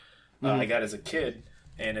Warhammer. I got as a kid,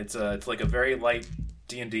 and it's like a very light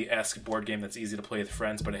D&D-esque board game that's easy to play with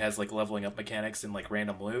friends, but it has like leveling up mechanics and like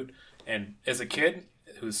random loot. And as a kid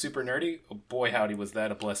who's super nerdy, boy howdy was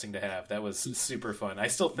that a blessing to have. That was super fun. I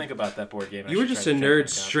still think about that board game. You were just a nerd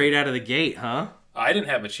straight out of the gate, huh? I didn't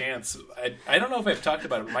have a chance. I don't know if I've talked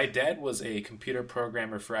about it, but my dad was a computer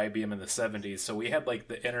programmer for IBM in the 70s, so we had like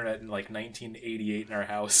the internet in like 1988 in our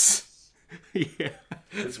house. Yeah.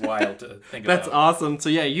 It's wild to think about. That's awesome. So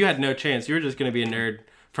yeah, you had no chance. You were just going to be a nerd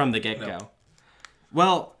from the get-go. No.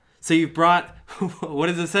 Well, so you brought what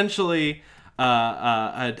is essentially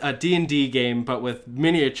a D&D game, but with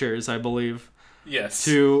miniatures, I believe. Yes.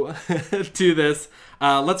 To this.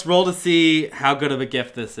 Let's roll to see how good of a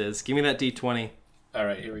gift this is. Give me that D20. All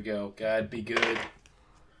right, here we go. God, be good.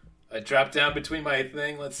 I dropped down between my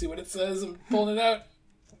thing. Let's see what it says. I'm pulling it out.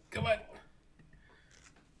 Come on.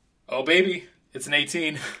 Oh, baby. It's an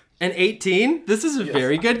 18. An 18? This is a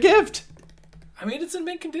very good gift. I mean, it's in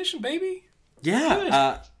mint condition, baby.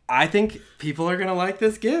 Yeah, I think people are going to like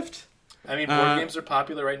this gift. I mean, board games are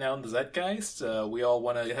popular right now in the Zeitgeist. We all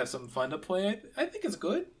want to have some fun to play. I think it's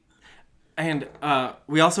good. And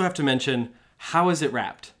we also have to mention, how is it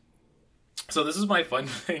wrapped? So this is my fun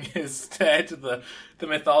thing, is to add to the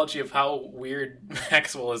mythology of how weird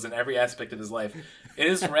Maxwell is in every aspect of his life. It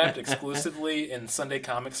is wrapped exclusively in Sunday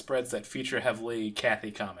comic spreads that feature heavily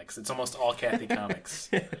Kathy comics. It's almost all Kathy comics.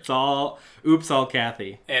 It's all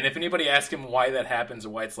Kathy. And if anybody asks him why that happens or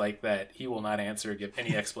why it's like that, he will not answer or give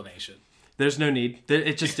any explanation. There's no need.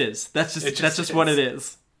 It just is. That's just what it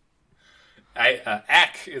is.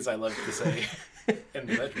 Ack, as I love to say in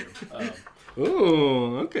the bedroom.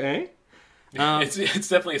 Ooh, okay. It's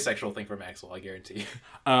definitely a sexual thing for Maxwell, I guarantee.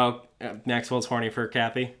 Maxwell's horny for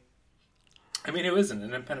Kathy. I mean, who isn't?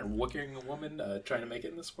 An independent working woman trying to make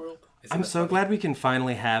it in this world? I'm so glad we can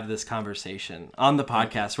finally have this conversation on the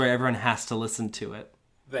podcast where everyone has to listen to it.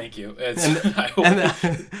 Thank you.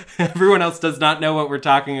 And everyone else does not know what we're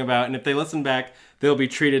talking about, and if they listen back, they'll be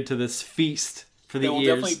treated to this feast for the ears. It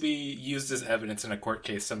will definitely be used as evidence in a court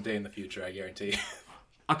case someday in the future, I guarantee.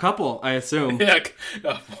 A couple, I assume. Yeah.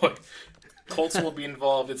 Oh, boy. Colts will be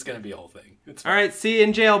involved. It's going to be a whole thing. It's All right, see you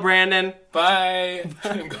in jail, Brandon. Bye.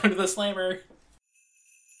 I'm going to the slammer.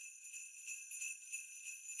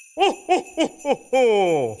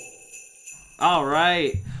 All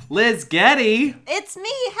right, Liz Getty. It's me.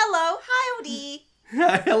 Hello. Howdy.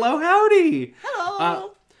 Hello, howdy.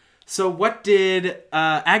 Hello. So what did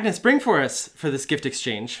Agnes bring for us for this gift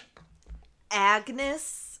exchange?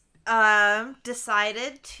 Agnes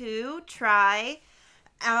decided to try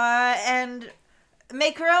and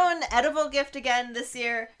make her own edible gift again this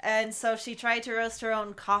year, and so she tried to roast her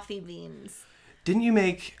own coffee beans. Didn't you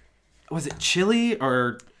make, was it chili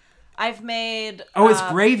or? I've made... Oh, it's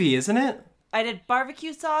gravy, isn't it? I did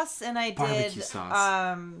barbecue sauce, and I Barbecue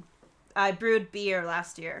sauce. I brewed beer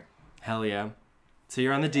last year. Hell yeah. So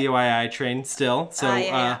you're on the DIY train still. So,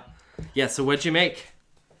 yeah. So what'd you make?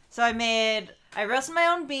 So I roasted my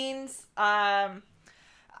own beans, and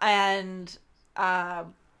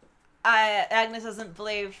Agnes doesn't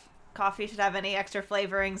believe coffee should have any extra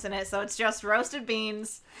flavorings in it, so it's just roasted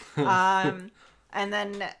beans, and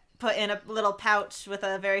then put in a little pouch with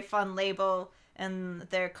a very fun label, and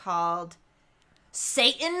they're called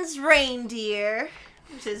Satan's Reindeer,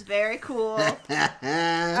 which is very cool.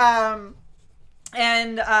 And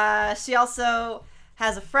she also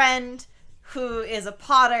has a friend who is a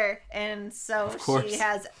potter, and so she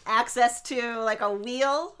has access to like a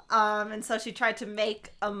wheel, and so she tried to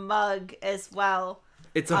make a mug as well.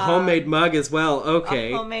 It's a homemade mug as well.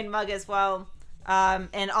 Okay. A homemade mug as well.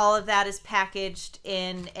 And all of that is packaged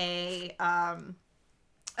in a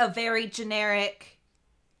very generic,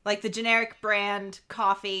 like the generic brand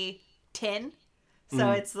coffee tin.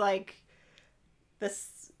 So it's like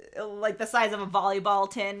this, like the size of a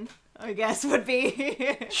volleyball tin, I guess would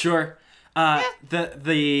be. Sure.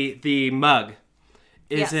 The mug,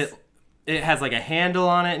 is Yes. it has like a handle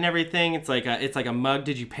on it and everything. It's like a mug.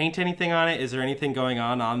 Did you paint anything on it? Is there anything going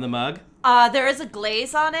on the mug? There is a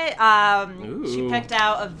glaze on it. She picked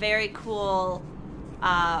out a very cool,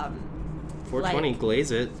 420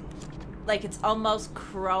 glaze it. like it's almost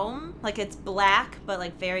chrome, like it's black, but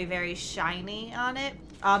like very, very shiny on it.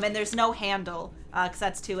 And there's no handle, because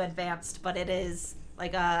that's too advanced, but it is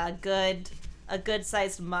like a good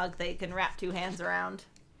sized mug that you can wrap two hands around.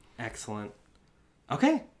 Excellent.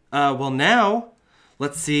 Okay. Well now,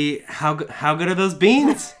 let's see how good are those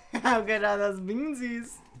beans. How good are those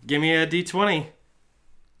beansies? Give me a D20.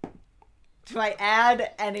 Do I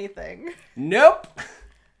add anything? Nope.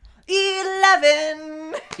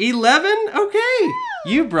 11! 11? Okay.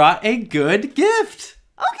 You brought a good gift.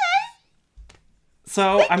 Okay.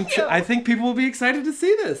 So Thank you. I think people will be excited to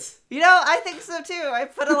see this. You know, I think so too. I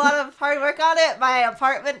put a lot of hard work on it. My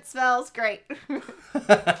apartment smells great.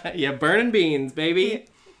 Yeah, burning beans, baby.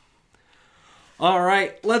 All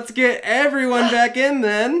right, let's get everyone back in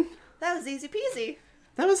then. That was easy peasy.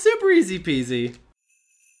 That was super easy peasy.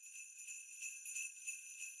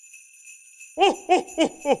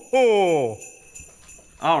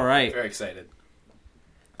 All right. Very excited.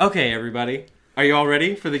 Okay, everybody. Are you all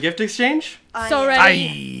ready for the gift exchange? So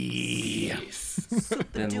ready.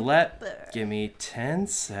 Then give me 10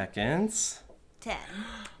 seconds. 10,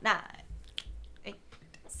 9, 8,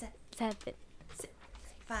 7, 7. 6,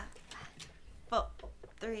 5, 4,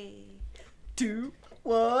 3, 2,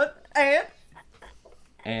 1, and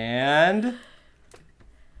And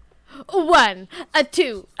 1, a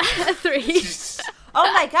 2, a 3.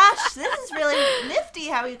 Oh my gosh, this is really nifty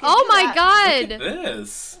how you can Oh do my that. god.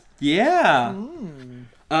 This. yeah.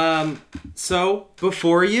 So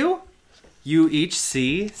before you each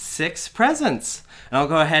see 6 presents. And I'll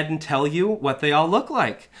go ahead and tell you what they all look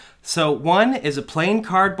like. So one is a plain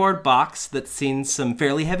cardboard box that's seen some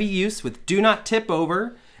fairly heavy use with "Do not tip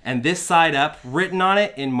over" and "This side up" written on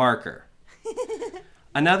it in marker.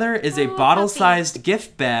 Another is a bottle-sized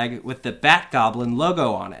gift bag with the Bat Goblin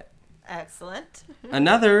logo on it. Excellent.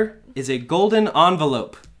 Another is a golden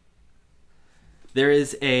envelope. There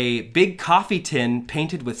is a big coffee tin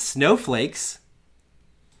painted with snowflakes.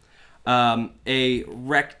 A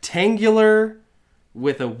rectangular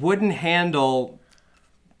with a wooden handle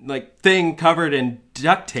thing covered in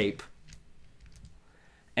duct tape.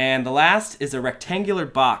 And the last is a rectangular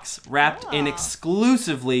box wrapped in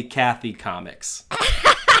exclusively Kathy comics.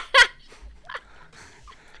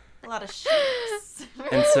 A lot of sheets.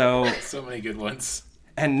 And so So many good ones.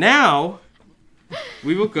 and now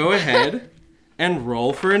we will go ahead and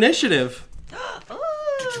roll for initiative.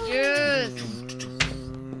 Yes.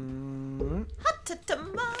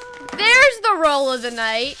 Ta-ta-ma. There's the roll of the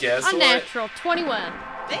night. Guess a what? natural 21.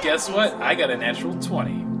 Guess what? I got a natural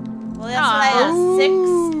 20. Well, that's what I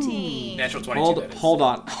have. 16. Natural 22. that is. Hold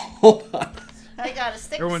on. I got a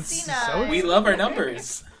 69. Everyone's so We love our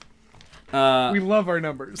numbers. We love our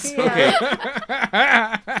numbers. Okay.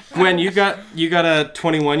 Gwen, you got a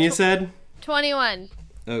 21, you said? 21.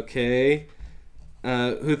 Okay.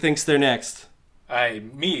 Who thinks they're next?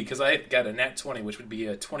 Me, because I got a nat 20, which would be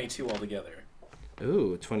a 22 altogether.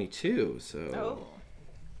 Ooh, 22. So Oh.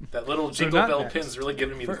 That little jingle not bell next. pin's really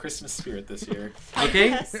giving me the Christmas spirit this year.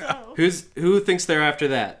 okay. So, Who thinks they're after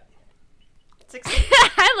that? 16.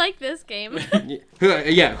 I like this game.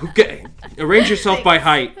 Arrange yourself by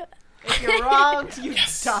height. If you're wrong, you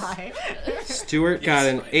die. Stuart got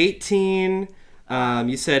an 18.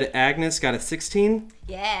 You said Agnes got a 16.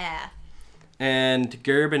 Yeah. And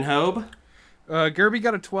Gerb and Hobe? Gerby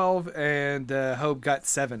got a 12 and Hope got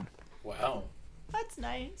 7. Wow. That's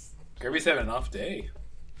nice. Kirby's having an off day.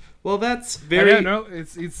 Well, that's I very... don't know.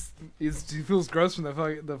 He feels gross from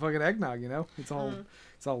the fucking eggnog. You know, it's all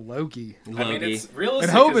low-key. I mean, Logie. it's realistic.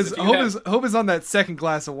 And Hope 'cause is if you Hope have- is Hope is on that second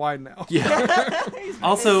glass of wine now. Yeah.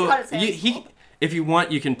 Also, got his hands full. if you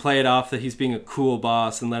want, you can play it off that he's being a cool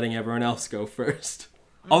boss and letting everyone else go first.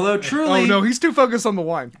 Although truly, Oh no, he's too focused on the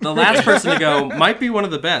wine. the last person to go might be one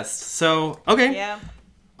of the best. So, okay. Yeah.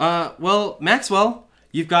 Well, Maxwell,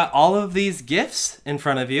 you've got all of these gifts in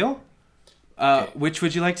front of you. Okay. Which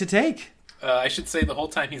would you like to take? I should say the whole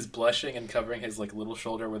time he's blushing and covering his little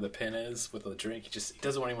shoulder where the pin is with the drink. He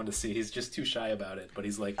doesn't want anyone to see. He's just too shy about it. But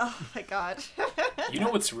he's like, Oh my god. you know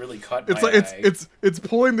what's really caught It's my like eye? it's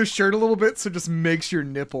pulling the shirt a little bit, so it just makes your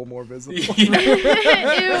nipple more visible. Yeah,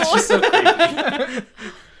 Ew. it's just so creepy.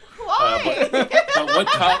 Why? But what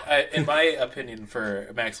caught, in my opinion,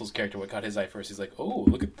 for Maxwell's character, what caught his eye first, he's like, oh,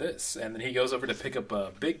 look at this. And then he goes over to pick up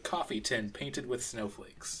a big coffee tin painted with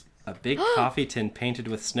snowflakes. A big coffee tin painted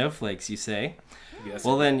with snowflakes, you say? Yes.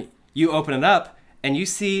 Well, then you open it up and you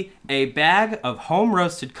see a bag of home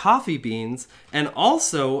roasted coffee beans and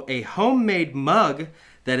also a homemade mug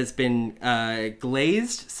that has been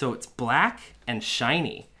glazed so it's black and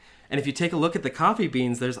shiny. And if you take a look at the coffee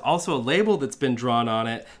beans, there's also a label that's been drawn on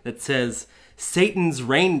it that says Satan's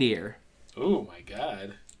Reindeer. Oh my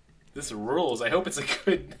god. This rules. I hope it's a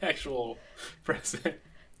good actual present.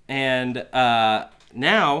 And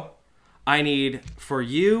now I need for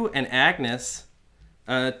you and Agnes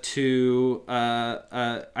I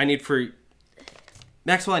need for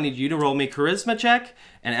Maxwell, I need you to roll me charisma check,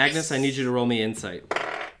 and Agnes, I need you to roll me insight.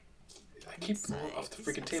 I keep off the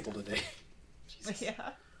freaking table today.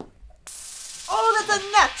 Yeah. Oh, that's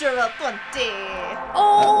a natural 20.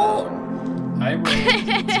 Oh, I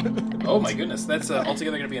rolled. Oh my goodness, that's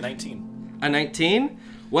altogether going to be a 19. A 19?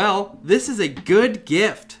 Well, this is a good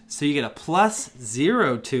gift, so you get a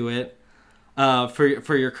 +0 to it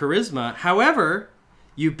for your charisma. However,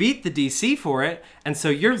 you beat the DC for it, and so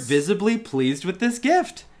you're visibly pleased with this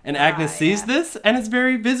gift. And Agnes sees this and is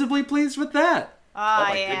very visibly pleased with that. Oh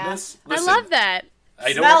my goodness. I Listen, love that.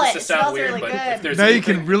 I don't Smell want it. this It to sound smells weird, really but good. if there's Now you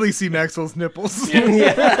anything, can really see Maxwell's nipples. they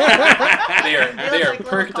are like little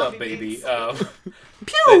perked up, coffee baby. beans.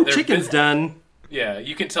 Pew! They're Chicken's done. Yeah,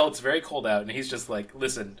 you can tell it's very cold out, and he's just like,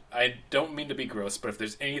 listen, I don't mean to be gross, but if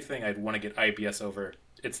there's anything I'd want to get IBS over,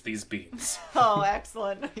 it's these beans. Oh,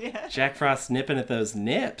 excellent. Yeah. Jack Frost nipping at those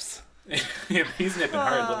nips. He's nipping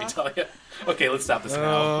hard, let me tell you. Okay, let's stop this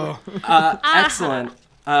now. Oh. Excellent.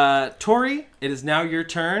 Tori, it is now your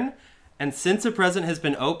turn, And since a present has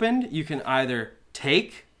been opened, you can either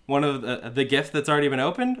take one of the gift that's already been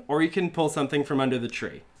opened, or you can pull something from under the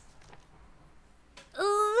tree.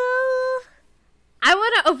 I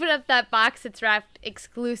want to open up that box that's wrapped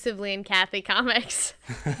exclusively in Kathy comics.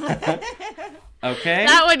 Okay.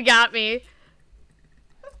 That one got me.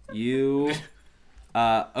 You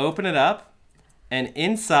open it up, and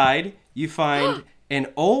inside you find an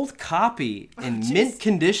old copy in mint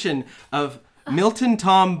condition of Milton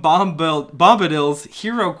Tom Bombadil's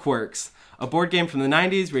Hero Quirks, a board game from the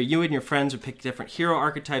 90s where you and your friends would pick different hero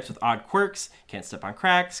archetypes with odd quirks, can't step on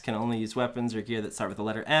cracks, can only use weapons or gear that start with the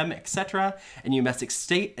letter M, etc. And you must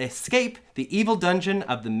escape the evil dungeon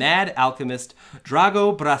of the mad alchemist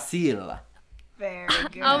Drago Brasil. Very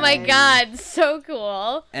good. Oh my god, so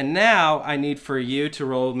cool. And now I need for you to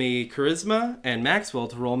roll me charisma and Maxwell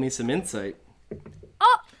to roll me some insight.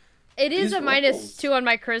 Oh, it is These a minus rolls. 2 on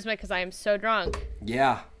my charisma because I am so drunk.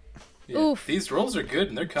 Yeah. Yeah, Oof. These rolls are good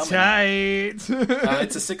and they're coming. Tight.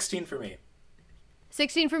 It's a 16 for me.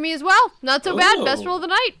 16 for me as well. Not so bad. Ooh. Best roll of the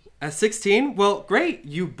night. A 16? Well, great.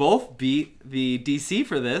 You both beat the DC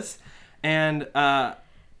for this. And,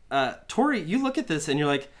 Tori, you look at this and you're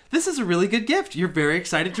like, this is a really good gift. You're very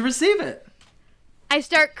excited to receive it. I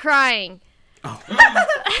start crying.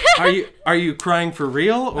 Are you crying for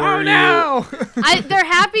real? Or Oh are no! They're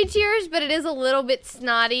happy tears, but it is a little bit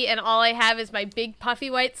snotty, and all I have is my big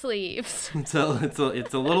puffy white sleeves. It's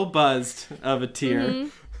a little buzzed of a tear.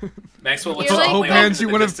 Mm-hmm. Maxwell looks You're like lonely my- off hands in you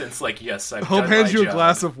the one of- distance like, yes, I've Hope done hands my you a job.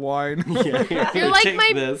 glass of wine. Yeah, You're like take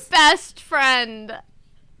my this. best friend.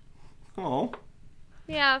 Oh.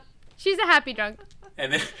 Yeah, she's a happy drunk.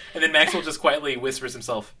 And then Maxwell just quietly whispers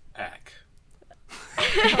himself, "Ack."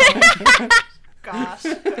 Gosh.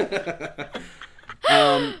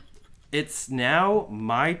 It's now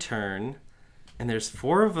my turn, and there's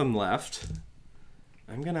 4 of them left.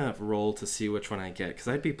 I'm gonna roll to see which one I get, because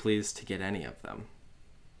I'd be pleased to get any of them.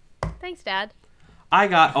 Thanks, Dad. I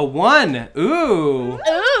got a 1! Ooh!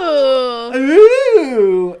 Ooh.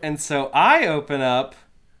 Ooh! And so I open up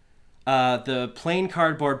the plain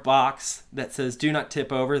cardboard box that says "Do not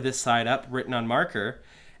tip over, this side up," written on marker.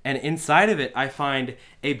 And inside of it, I find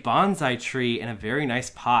a bonsai tree in a very nice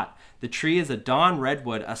pot. The tree is a Dawn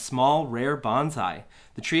Redwood, a small, rare bonsai.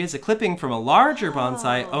 The tree is a clipping from a larger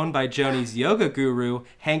bonsai owned by Joni's yoga guru,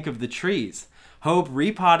 Hank of the Trees. Hobe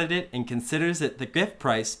repotted it and considers it the gift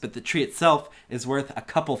price, but the tree itself is worth a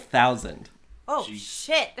couple thousand. Oh,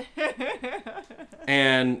 shit.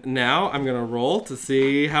 And now I'm going to roll to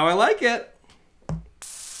see how I like it.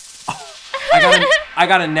 I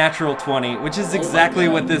got a natural 20, which is exactly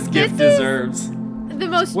what this gift This is- deserves. The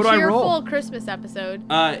most What do I roll? cheerful Christmas episode.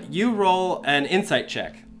 You roll an insight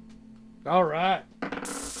check. All right.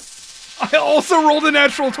 I also rolled a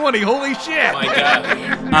natural 20. Holy shit! Oh my god.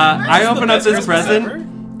 I open up best this Christmas present, ever?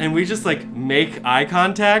 and we just like make eye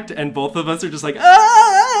contact, and both of us are just like,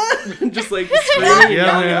 ah! Just like screaming and Yeah,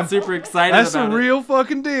 yelling man. and super excited That's the about it. real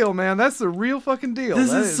fucking deal, man. That's the real fucking deal.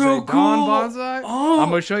 This That is so a Dawn cool. bonsai. Oh. I'm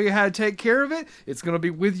gonna show you how to take care of it. It's gonna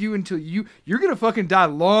be with you until you're gonna fucking die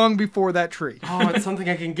long before that tree. Oh, it's something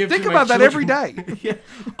I can give Think to my about that every children. day. Yeah.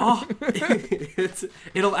 Oh,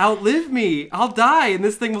 it'll outlive me. I'll die, and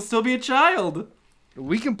this thing will still be a child.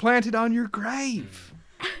 We can plant it on your grave.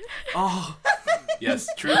 Oh. Yes,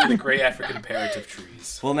 truly the great African parent of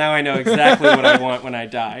trees. Well, now I know exactly what I want when I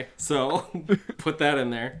die. So put that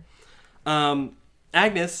in there.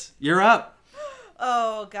 Agnes, you're up.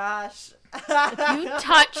 Oh, gosh. You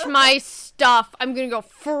touch my stuff, I'm gonna go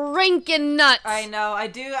freaking nuts. I know. I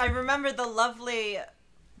do. I remember the lovely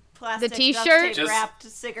plastic t-shirt? duct tape Just wrapped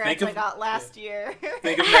cigarettes think of- I got last year.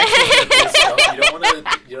 Think of Maxwell as yourself. You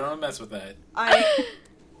don't want to mess with that.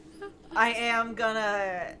 I am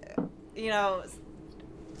gonna,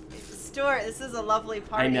 Stuart, this is a lovely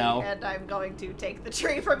party, I know. and I'm going to take the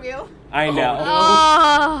tree from you. I know.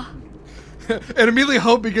 Oh, And immediately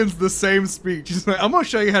Hope begins the same speech. She's like, I'm gonna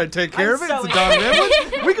show you how to take care I'm of it. so It's a Dawn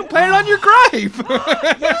Redwood. We can plant it on your grave.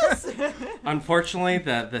 Yes. Unfortunately,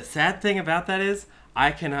 the sad thing about that is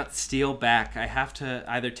I cannot steal back. I have to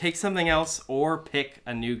either take something else or pick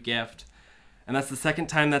a new gift. And that's the second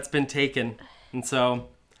time that's been taken. And so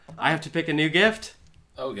I have to pick a new gift.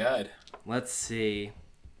 Oh god. Let's see.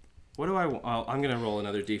 What do I want? Oh, I'm going to roll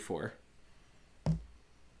another d4.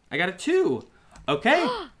 I got a 2. Okay.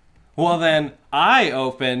 Well, then I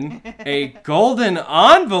open a golden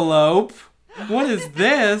envelope. What is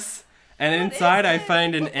this? And inside I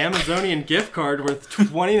find an Amazonian gift card worth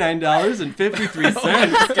 $29.53.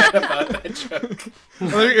 Forgot about that joke.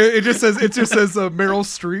 It just says Meryl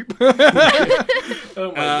Streep. Oh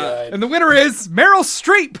my god. And the winner is Meryl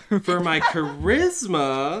Streep. For my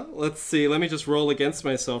charisma, let's see, let me just roll against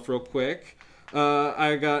myself real quick.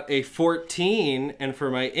 I got a 14, and for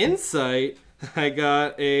my insight, I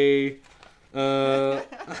got a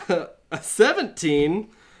 17.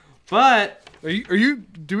 But Are you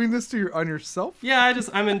doing this on yourself? yeah,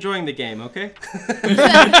 I'm enjoying the game, okay?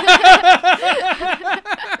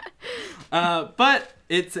 But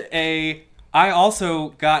I also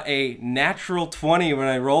got a natural 20 when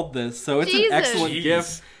I rolled this, so it's Jesus. an excellent Jeez.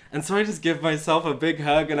 gift. And so I just give myself a big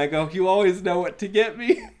hug and I go, you always know what to get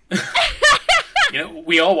me. You know,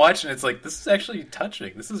 we all watch and it's like, this is actually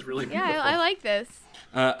touching. This is really beautiful. Yeah, I like this.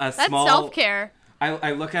 A That's small self-care.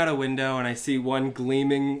 I look out a window and I see one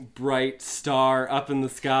gleaming bright star up in the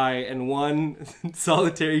sky, and one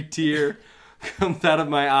solitary tear comes out of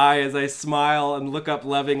my eye as I smile and look up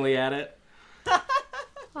lovingly at it.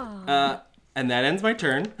 And that ends my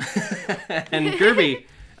turn. And Gerby,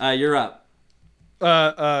 you're up.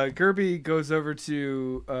 Gerby goes over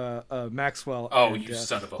to Maxwell. Oh, and, you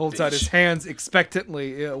son of a holds bitch. out his hands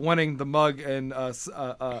expectantly, wanting the mug and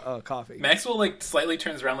coffee. Maxwell like slightly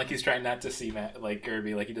turns around like he's trying not to see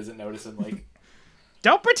Gerby, like he doesn't notice him. Like,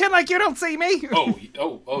 Don't pretend like you don't see me.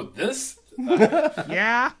 oh, this.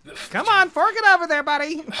 Yeah. Come on, fork it over there,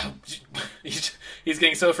 buddy. He's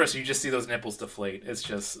getting so frustrated. You just see those nipples deflate. It's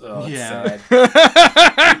just, it's Yeah. sad.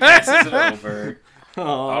 He passes it over.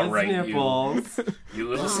 Oh, right, you. nipples. You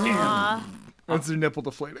little scam. That's their nipple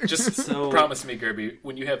deflating. Just So- promise me, Gerby,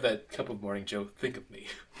 when you have that cup of morning joe, think of me.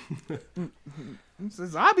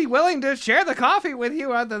 Says, I'll be willing to share the coffee with you.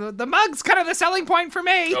 The mug's kind of the selling point for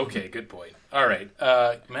me. Okay, good point. All right,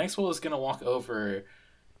 Maxwell is gonna walk over,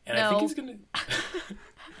 and I think No. he's gonna.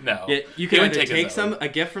 No, Yeah, you He can would either take his own. a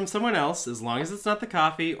gift from someone else, as long as it's not the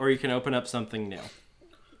coffee, or you can open up something new.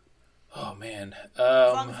 Oh man.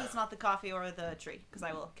 As long as it's not the coffee or the tree, because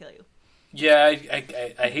I will kill you. Yeah,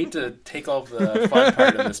 I hate to take all the fun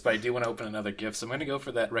part of this, but I do want to open another gift, so I'm going to go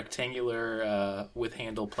for that rectangular with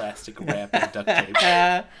handle plastic wrap and duct tape.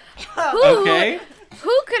 Okay.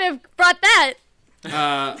 Who could have brought that?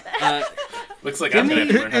 Looks like I'm going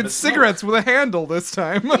to have to learn how to It's smoke. cigarettes with a handle this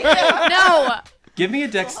time. No. Give me a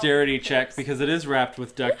dexterity check, because it is wrapped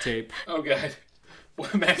with duct tape. Oh god.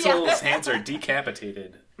 Maxwell's hands are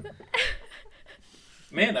decapitated.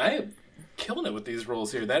 Man, I am killing it with these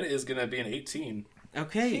rolls here. That is going to be an 18.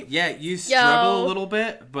 Okay, yeah, you struggle a Yo. little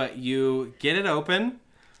bit, but you get it open,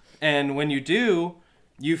 and when you do,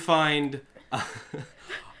 you find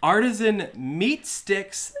artisan meat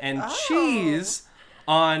sticks and cheese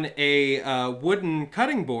on a wooden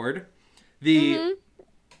cutting board. The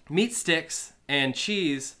meat sticks and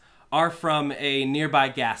cheese are from a nearby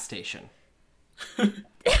gas station,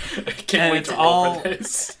 Can't And wait it's to roll all- for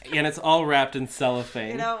this. and it's all wrapped in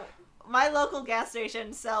cellophane. You know, my local gas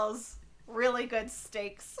station sells really good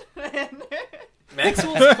steaks.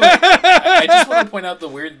 Maxwell's put, I just want to point out the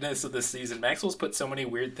weirdness of this season. Maxwell's put so many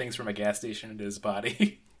weird things from a gas station into his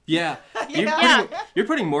body. Yeah, Yeah. You're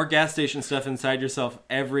putting more gas station stuff inside yourself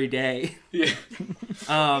every day. Yeah.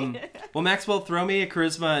 Well, Maxwell, throw me a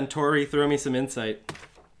charisma, and Tori, throw me some insight.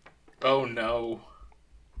 Oh no.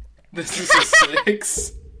 This is a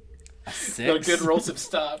 6. The 6. good rolls have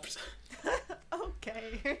stopped.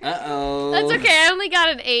 Okay. Uh-oh. That's okay. I only got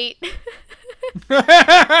an 8.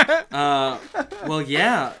 Well,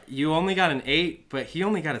 yeah, you only got an 8, but he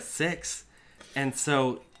only got a 6. And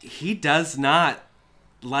so he does not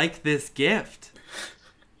like this gift.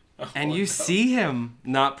 And you see him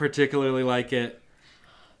not particularly like it.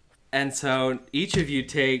 And so each of you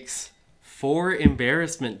takes 4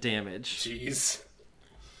 embarrassment damage. Jeez.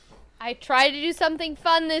 I tried to do something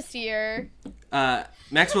fun this year.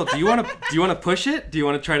 Maxwell, do you want to push it? Do you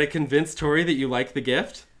want to try to convince Tori that you like the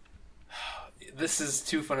gift? This is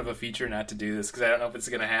too fun of a feature not to do this because I don't know if it's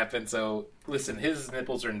going to happen. So, listen, his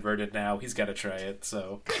nipples are inverted now. He's got to try it.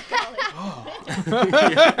 So,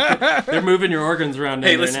 They're moving your organs around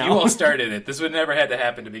hey, in there listen, now. you all started it. This would never had to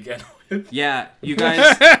happen to begin with. Yeah, you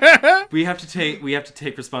guys, we have to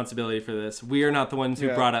take responsibility for this. We are not the ones who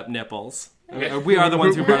Yeah. brought up nipples. Okay. We are the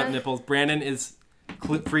ones who brought up nipples. Brandon is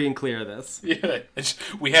free and clear of this. Yeah,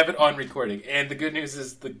 we have it on recording. And the good news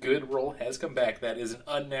is the good roll has come back. That is an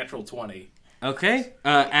unnatural 20. Okay,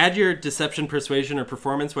 add your deception, persuasion, or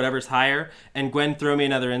performance, whatever's higher. And Gwen, throw me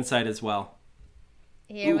another insight as well.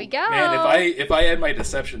 Here we go. Man, if I add my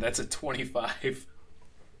deception, that's a 25.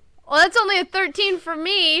 Well, that's only a 13 for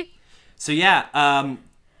me. So yeah,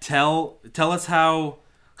 tell us how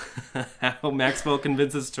how Maxwell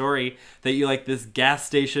convinces Tori that you like this gas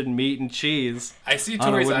station meat and cheese. I see on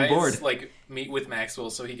a Tori's wooden eyes board. like meet with Maxwell,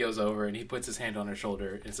 so he goes over and he puts his hand on her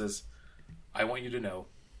shoulder and says, "I want you to know,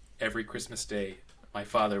 every Christmas day, my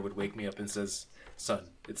father would wake me up and says, 'Son,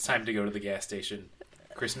 it's time to go to the gas station.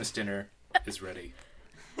 Christmas dinner is ready.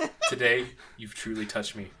 Today, you've truly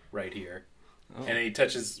touched me right here.'" Oh. And he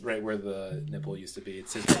touches right where the nipple used to be.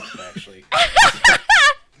 It's his mouth, actually.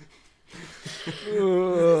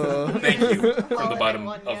 Thank you from the bottom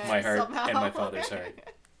one of yet, my heart somehow. and my father's heart.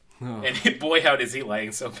 Oh. And boy, how does he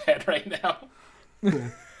lying so bad right now?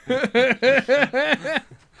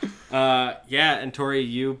 Yeah, and Tori,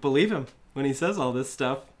 you believe him when he says all this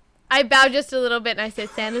stuff. I bow just a little bit and I say,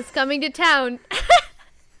 Santa's coming to town.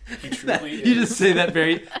 He truly You is. just say that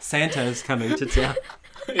very Santa is coming to town.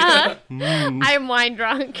 I am wine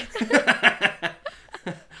drunk.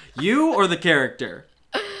 You or the character?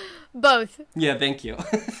 Both. Yeah, thank you.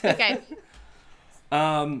 Okay.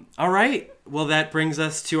 All right. Well, that brings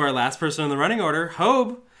us to our last person in the running order.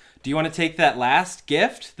 Hobe, do you want to take that last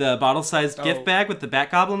gift, the bottle-sized gift bag with the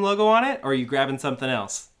Bat Goblin logo on it, or are you grabbing something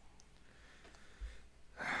else?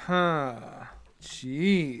 Huh.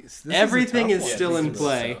 Jeez. This Everything is, a is tough still one. in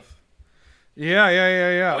play. Yeah.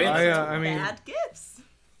 Oh, yeah, I mean, Bad gifts.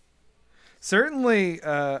 certainly,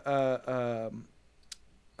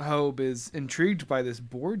 Hobe is intrigued by this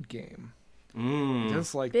board game. He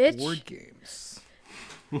does like Bitch. board games.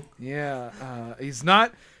 Yeah, he's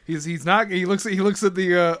not. He's not. He looks at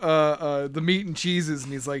the meat and cheeses,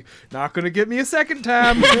 and he's like, not gonna get me a second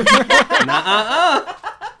time.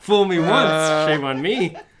 Fool me once, shame on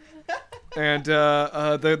me. And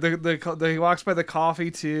he walks by the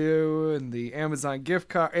coffee too, and the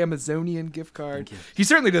Amazonian gift card. He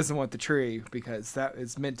certainly doesn't want the tree because that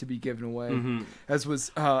is meant to be given away, as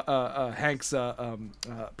was Hank's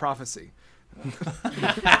prophecy.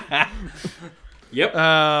 Yep.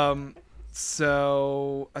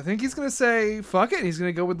 So I think he's gonna say fuck it. And he's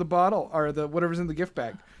gonna go with the bottle or the whatever's in the gift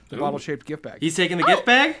bag, the bottle-shaped gift bag. He's taking the gift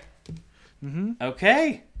bag? Mm-hmm.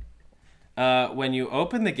 Okay. When you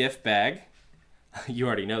open the gift bag, you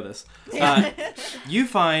already know this, you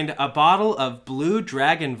find a bottle of Blue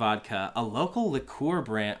Dragon vodka, a local liquor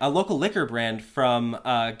brand from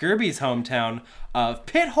Gerby's hometown of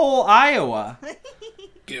Pit Hole, Iowa.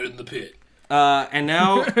 Get in the pit. And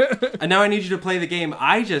now I need you to play the game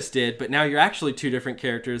I just did, but now you're actually two different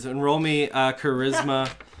characters. And roll me charisma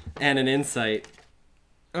and an insight.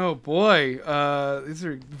 Oh boy, these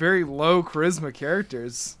are very low charisma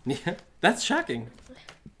characters. Yeah, that's shocking.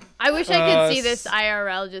 I wish I could see this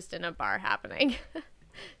IRL just in a bar happening.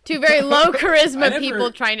 Two very low charisma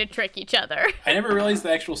people trying to trick each other. I never realized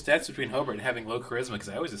the actual stats between Hobart and having low charisma because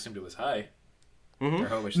I always assumed it was high. Or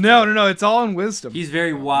Hobe, I should say. No, it's all in wisdom. He's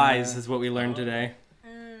very wise, is what we learned today.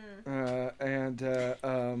 Oh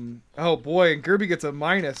boy, and Gerby gets a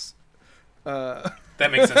minus.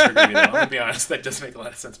 That makes sense for Gerby, though. I'm going to be honest. That does make a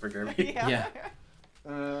lot of sense for Gerby. Yeah.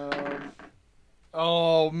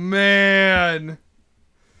 Oh man,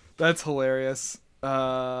 that's hilarious.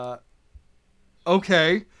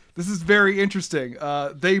 Okay, this is very interesting.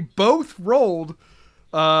 They both rolled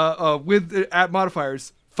with at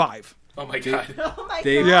modifiers 5. Oh my god. Oh my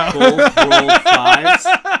They god. both rolled 5s.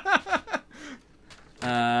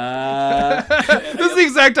 This is the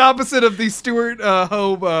exact opposite of the Stuart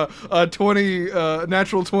Hobe 20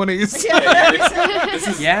 natural 20s. This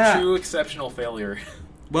is Yeah. true exceptional failure.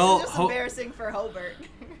 Well, It's just embarrassing for Hobart.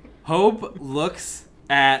 Hobe looks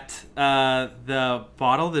at the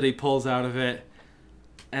bottle that he pulls out of it,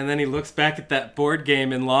 and then he looks back at that board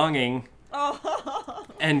game in longing,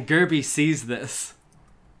 and Gerby sees this.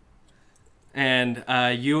 And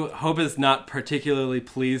Hobe is not particularly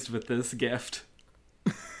pleased with this gift.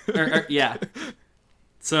 Yeah.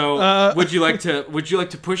 So, would you like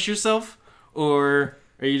to push yourself, or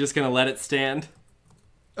are you just gonna let it stand?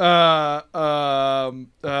 Fuck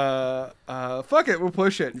it, we'll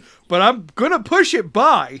push it. But I'm gonna push it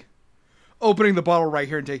by opening the bottle right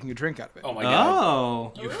here and taking a drink out of it. Oh my god.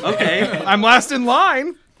 Oh. Okay. I'm last in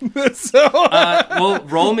line. So Well,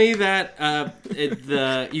 roll me that.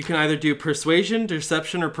 You can either do persuasion,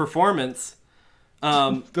 deception, or performance.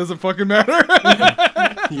 doesn't fucking matter.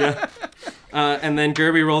 Yeah. And then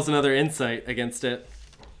Gerby rolls another insight against it.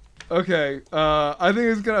 Okay, I think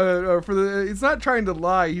it's gonna he's not trying to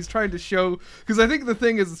lie. He's trying to show, because I think the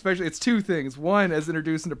thing is, especially, it's two things. One, as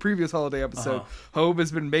introduced in a previous holiday episode, Hobe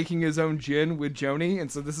has been making his own gin with Joni, and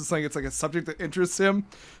so this is something. It's like a subject that interests him,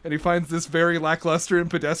 and he finds this very lackluster and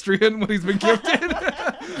pedestrian when he's been gifted.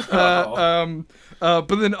 But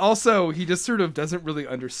then also he just sort of doesn't really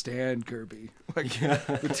understand Kirby. Like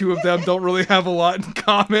the two of them don't really have a lot in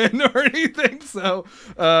common or anything. So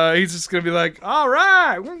he's just gonna be like, all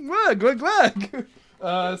right, glug.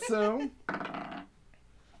 So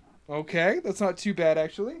okay, that's not too bad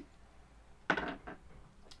actually.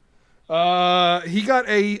 He got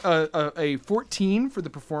a 14 for the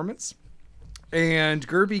performance, and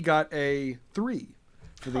Gerby got a 3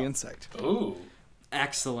 for the insight. Ooh.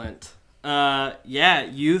 Excellent. Yeah,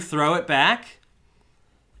 you throw it back,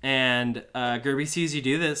 and Gerby sees you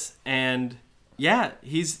do this, and yeah,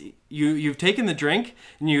 you've taken the drink,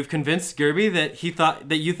 and you've convinced Gerby that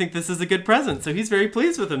you think this is a good present, so he's very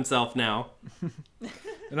pleased with himself now.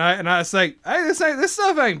 And I say, hey, this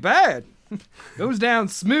stuff ain't bad. Goes down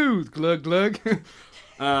smooth, glug.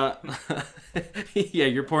 Yeah,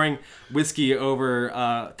 you're pouring whiskey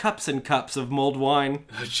over cups and cups of mulled wine.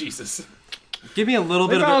 Oh, Jesus. Give me a little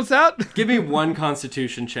bit Balance of out. Give me one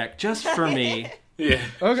Constitution check, just for me. Yeah.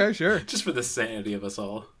 Okay, sure. Just for the sanity of us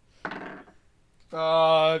all.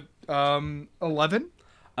 11.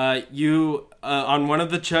 You on one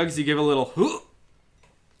of the chugs, you give a little hoo,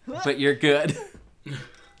 but you're good.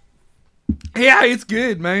 Yeah, it's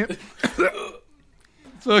good, man. It's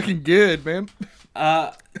fucking good, man.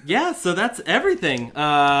 Yeah, so that's everything.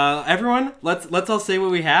 Everyone, let's all say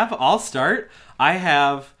what we have. I'll start. I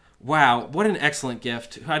have, wow, what an excellent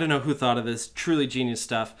gift. I don't know who thought of this. Truly genius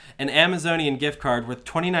stuff. An Amazonian gift card worth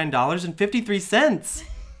 $29.53.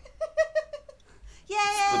 Yay!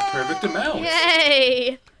 The perfect amount.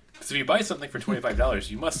 Yay! Because if you buy something for $25,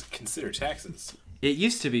 you must consider taxes. It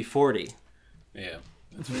used to be 40. Yeah,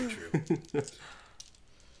 that's very true.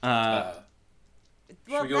 Well,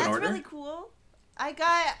 we go in that's order? really cool. I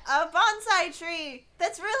got a bonsai tree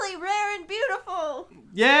that's really rare and beautiful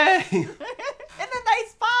Yay! in a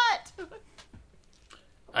nice spot.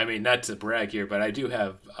 I mean, not to brag here, but I do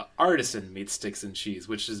have artisan meat sticks and cheese,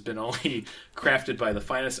 which has been only crafted by the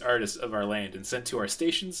finest artists of our land and sent to our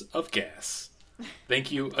stations of gas. Thank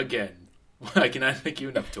you again. I cannot thank you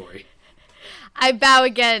enough, Tori. I bow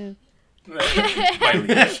again.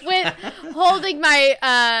 Finally. With holding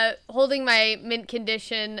my mint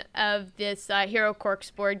condition of this Hero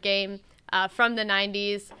Corks board game from the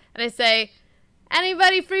 90s, and I say,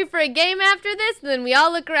 anybody free for a game after this? And then we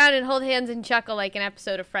all look around and hold hands and chuckle like an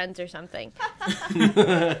episode of Friends or something. Also,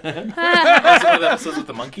 the episodes with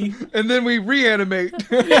the monkey. And then we reanimate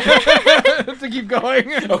to keep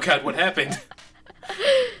going. Oh God, what happened?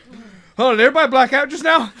 Hold on, did everybody black out just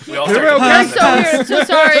now? We all Everybody started okay? So weird, so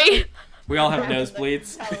sorry. We all have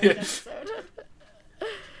nosebleeds.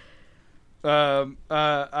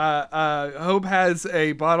 Hope has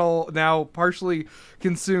a bottle now partially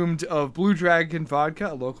consumed of Blue Dragon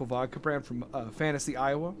vodka, a local vodka brand from Fantasy,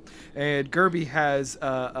 Iowa. And Gerby has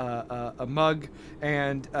a mug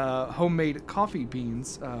and homemade coffee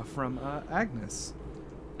beans from Agnes.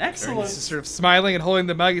 Excellent. He's just sort of smiling and holding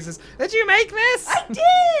the mug. He says, "Did you make this?" I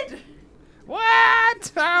did.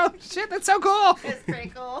 What? Oh, shit, that's so cool. It's pretty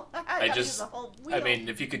cool. I got just, the whole wheel. I mean,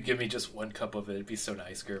 if you could give me just one cup of it, it'd be so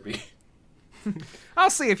nice, Gerby. I'll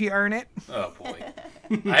see if you earn it. Oh boy,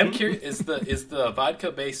 I'm curious. Is the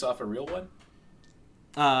vodka based off a real one?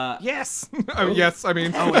 Yes. Oh, yes, I mean.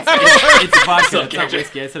 It's vodka. It's not Okay.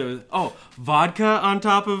 whiskey. I said it was. Vodka on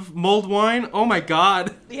top of mulled wine. Oh my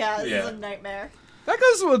god. yeah, this Yeah. is a nightmare. That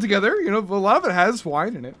goes well together. You know, a lot of it has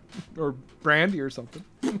wine in it. Or brandy or something.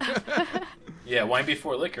 Yeah, wine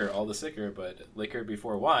before liquor, all the sicker, but liquor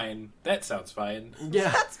before wine, that sounds fine.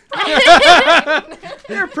 Yeah.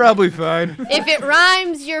 You're probably fine. If it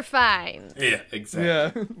rhymes, you're fine. Yeah,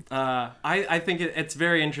 exactly. Yeah. I think it's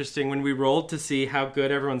very interesting when we rolled to see how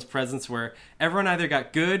good everyone's presents were. Everyone either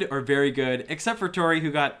got good or very good, except for Tori,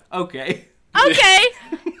 who got okay. Okay.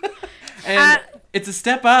 And it's a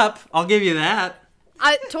step up. I'll give you that.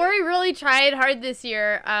 Tori really tried hard this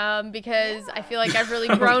year because I feel like I've really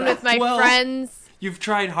grown with my Well, friends. You've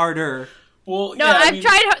tried harder. Well, No, yeah, I I've mean,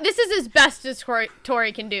 tried. This is as best as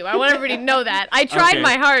Tori can do. I want everybody to know that. I tried Okay.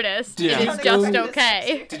 my hardest. Yeah. It is just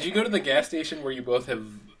okay. Did you go to the gas station where you both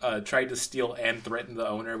have tried to steal and threaten the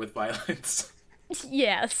owner with violence?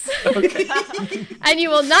 Yes. Okay. And you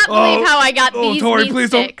will not believe how I got these Tori, meat please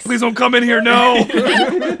sticks. don't come in here. No. Meat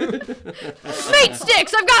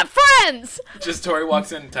sticks. I've got friends. Just Tori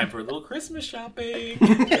walks in, time for a little Christmas shopping.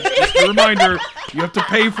 Just a reminder, you have to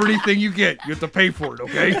pay for anything you get. You have to pay for it,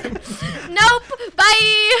 okay? Nope.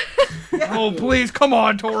 Bye. Oh, please, come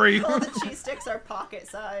on, Tori. All the cheese sticks are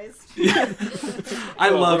pocket-sized. I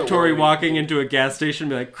love Tori walking into a gas station and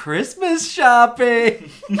be like, Christmas shopping!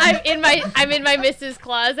 I'm in my Mrs.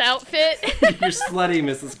 Claus outfit. Your slutty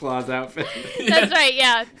Mrs. Claus outfit. That's right,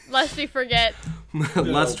 yeah. Lest we forget.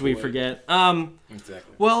 Lest we boy. forget.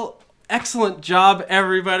 Exactly. Well, excellent job,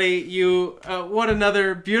 everybody. You, what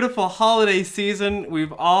another beautiful holiday season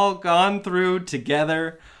we've all gone through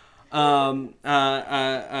together.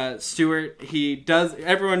 Stuart,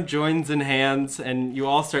 everyone joins in hands, and you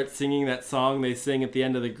all start singing that song they sing at the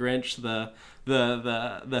end of the Grinch,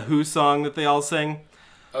 the Who song that they all sing.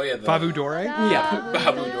 Oh yeah, Babu Dore? Yeah.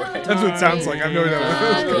 Babu Dore. That's what it sounds like. I've never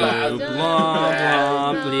known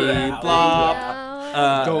Blah, blah, blee,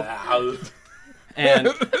 blah. Dope. And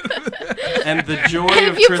the joy And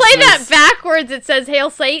of if you Christmas play that backwards, it says Hail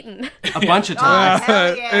Satan. a bunch of times.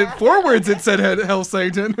 Hell yeah. And forwards it said Hell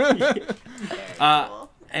Satan.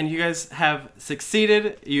 And you guys have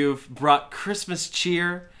succeeded. You've brought Christmas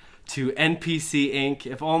cheer to NPC Inc.,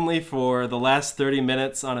 if only for the last 30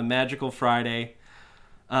 minutes on a magical Friday.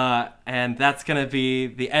 And that's going to be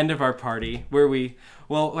the end of our party, where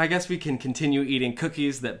I guess we can continue eating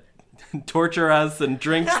cookies that torture us and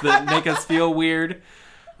drinks that make us feel weird.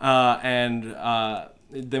 And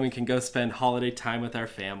then we can go spend holiday time with our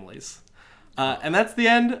families. And that's the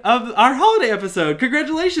end of our holiday episode.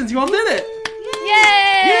 Congratulations, you all did it!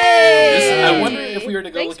 Yay! I wonder if we were to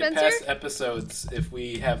go Thanks, look at Spencer. past episodes, if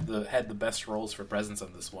we had the best rolls for presents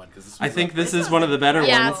on this one. Because I think this is one of the better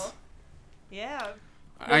Yeah. ones. Yeah.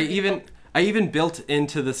 I even built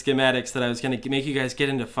into the schematics that I was going to make you guys get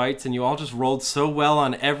into fights, and you all just rolled so well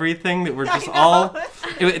on everything that we're just all...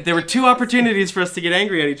 there were 2 opportunities for us to get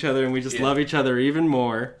angry at each other, and we just love each other even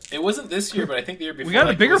more. It wasn't this year, but I think the year before. got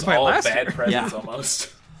a bigger it was fight all last bad year. presents Yeah.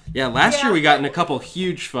 almost. Yeah, last Yeah. year we got in a couple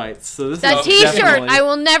huge fights, so this That is t-shirt, definitely... I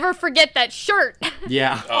will never forget that shirt.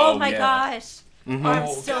 Yeah. Oh my yeah. gosh. Mhm. I'm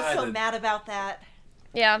Oh, still God. so mad about that.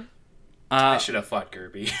 Yeah. I should have fought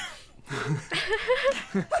Kirby.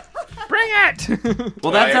 Bring it!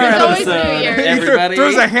 Well, that's It's our always New episode, Year's. everybody.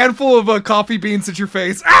 Throws a handful of coffee beans at your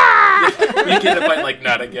face. Ah! We get a fight like,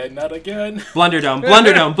 not again, not again. Blunderdome,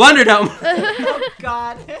 Blunderdome, Blunderdome! Oh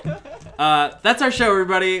God. That's our show,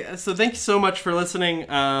 everybody. So thank you so much for listening.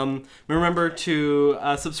 Remember to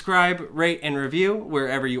subscribe, rate, and review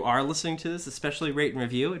wherever you are listening to this, especially rate and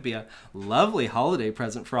review. It'd be a lovely holiday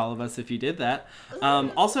present for all of us if you did that.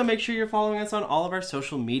 Also, make sure you're following us on all of our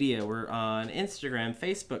social media. We're on Instagram,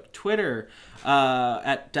 Facebook, Twitter,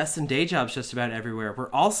 at Destin Day Jobs, just about everywhere.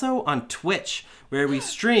 We're also on Twitch, where we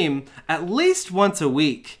stream at least once a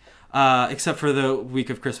week. Except for the week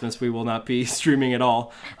of Christmas, we will not be streaming at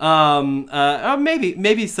all.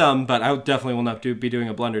 Maybe some, but I definitely will not be doing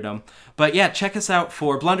a Blunderdome. But yeah, check us out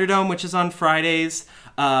for Blunderdome, which is on Fridays.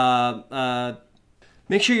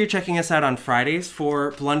 Make sure you're checking us out on Fridays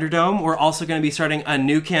for Blunderdome. We're also going to be starting a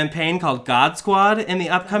new campaign called God Squad in the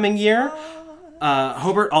upcoming year.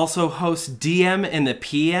 Hobart also hosts DM in the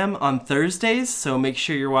PM on Thursdays, so make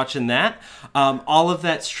sure you're watching that. All of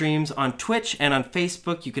that streams on Twitch and on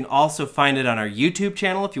Facebook. You can also find it on our YouTube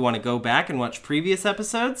channel if you want to go back and watch previous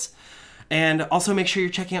episodes. And also make sure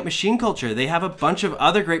you're checking out Machine Culture. They have a bunch of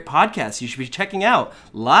other great podcasts you should be checking out,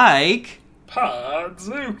 like...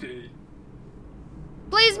 Podzuki.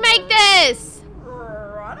 Please make this!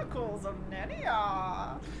 Chronicles of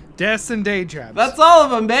Nenia. Destin Day Jobs. That's all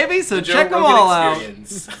of them, baby, so Joe check them Rogan all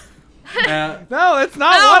Experience. out. No, it's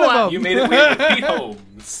not No. one of them. You made it weird with Pete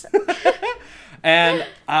Holmes. And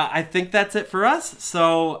I think that's it for us.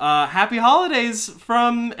 So happy holidays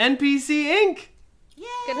from NPC Inc.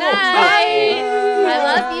 Good night! I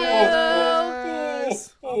love you!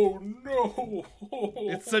 Oh no!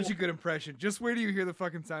 It's such a good impression. Just wait till you hear the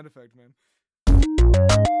fucking sound effect, man.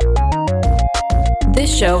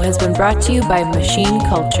 This show has been brought to you by Machine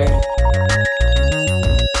Culture.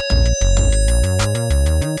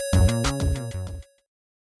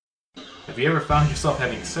 Have you ever found yourself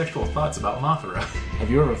having sexual thoughts about Mothra? Have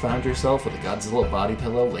you ever found yourself with a Godzilla body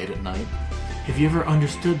pillow late at night? Have you ever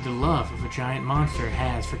understood the love of a giant monster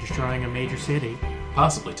has for destroying a major city?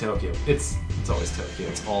 Possibly Tokyo. It's always Tokyo.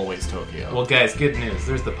 It's always Tokyo. Well, guys, good news.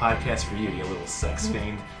 There's the podcast for you, you little sex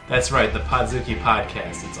fiend. That's right, the Podzuki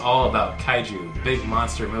Podcast. It's all about kaiju, big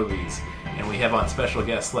monster movies. And we have on special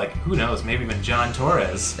guests like, who knows, maybe even John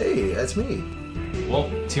Torres. Hey, that's me. Well,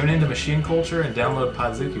 tune into Machine Culture and download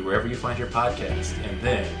Podzuki wherever you find your podcast. And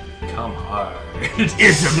then, come hard.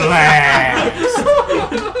 It's a blast!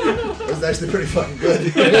 That was actually pretty fucking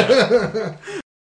good.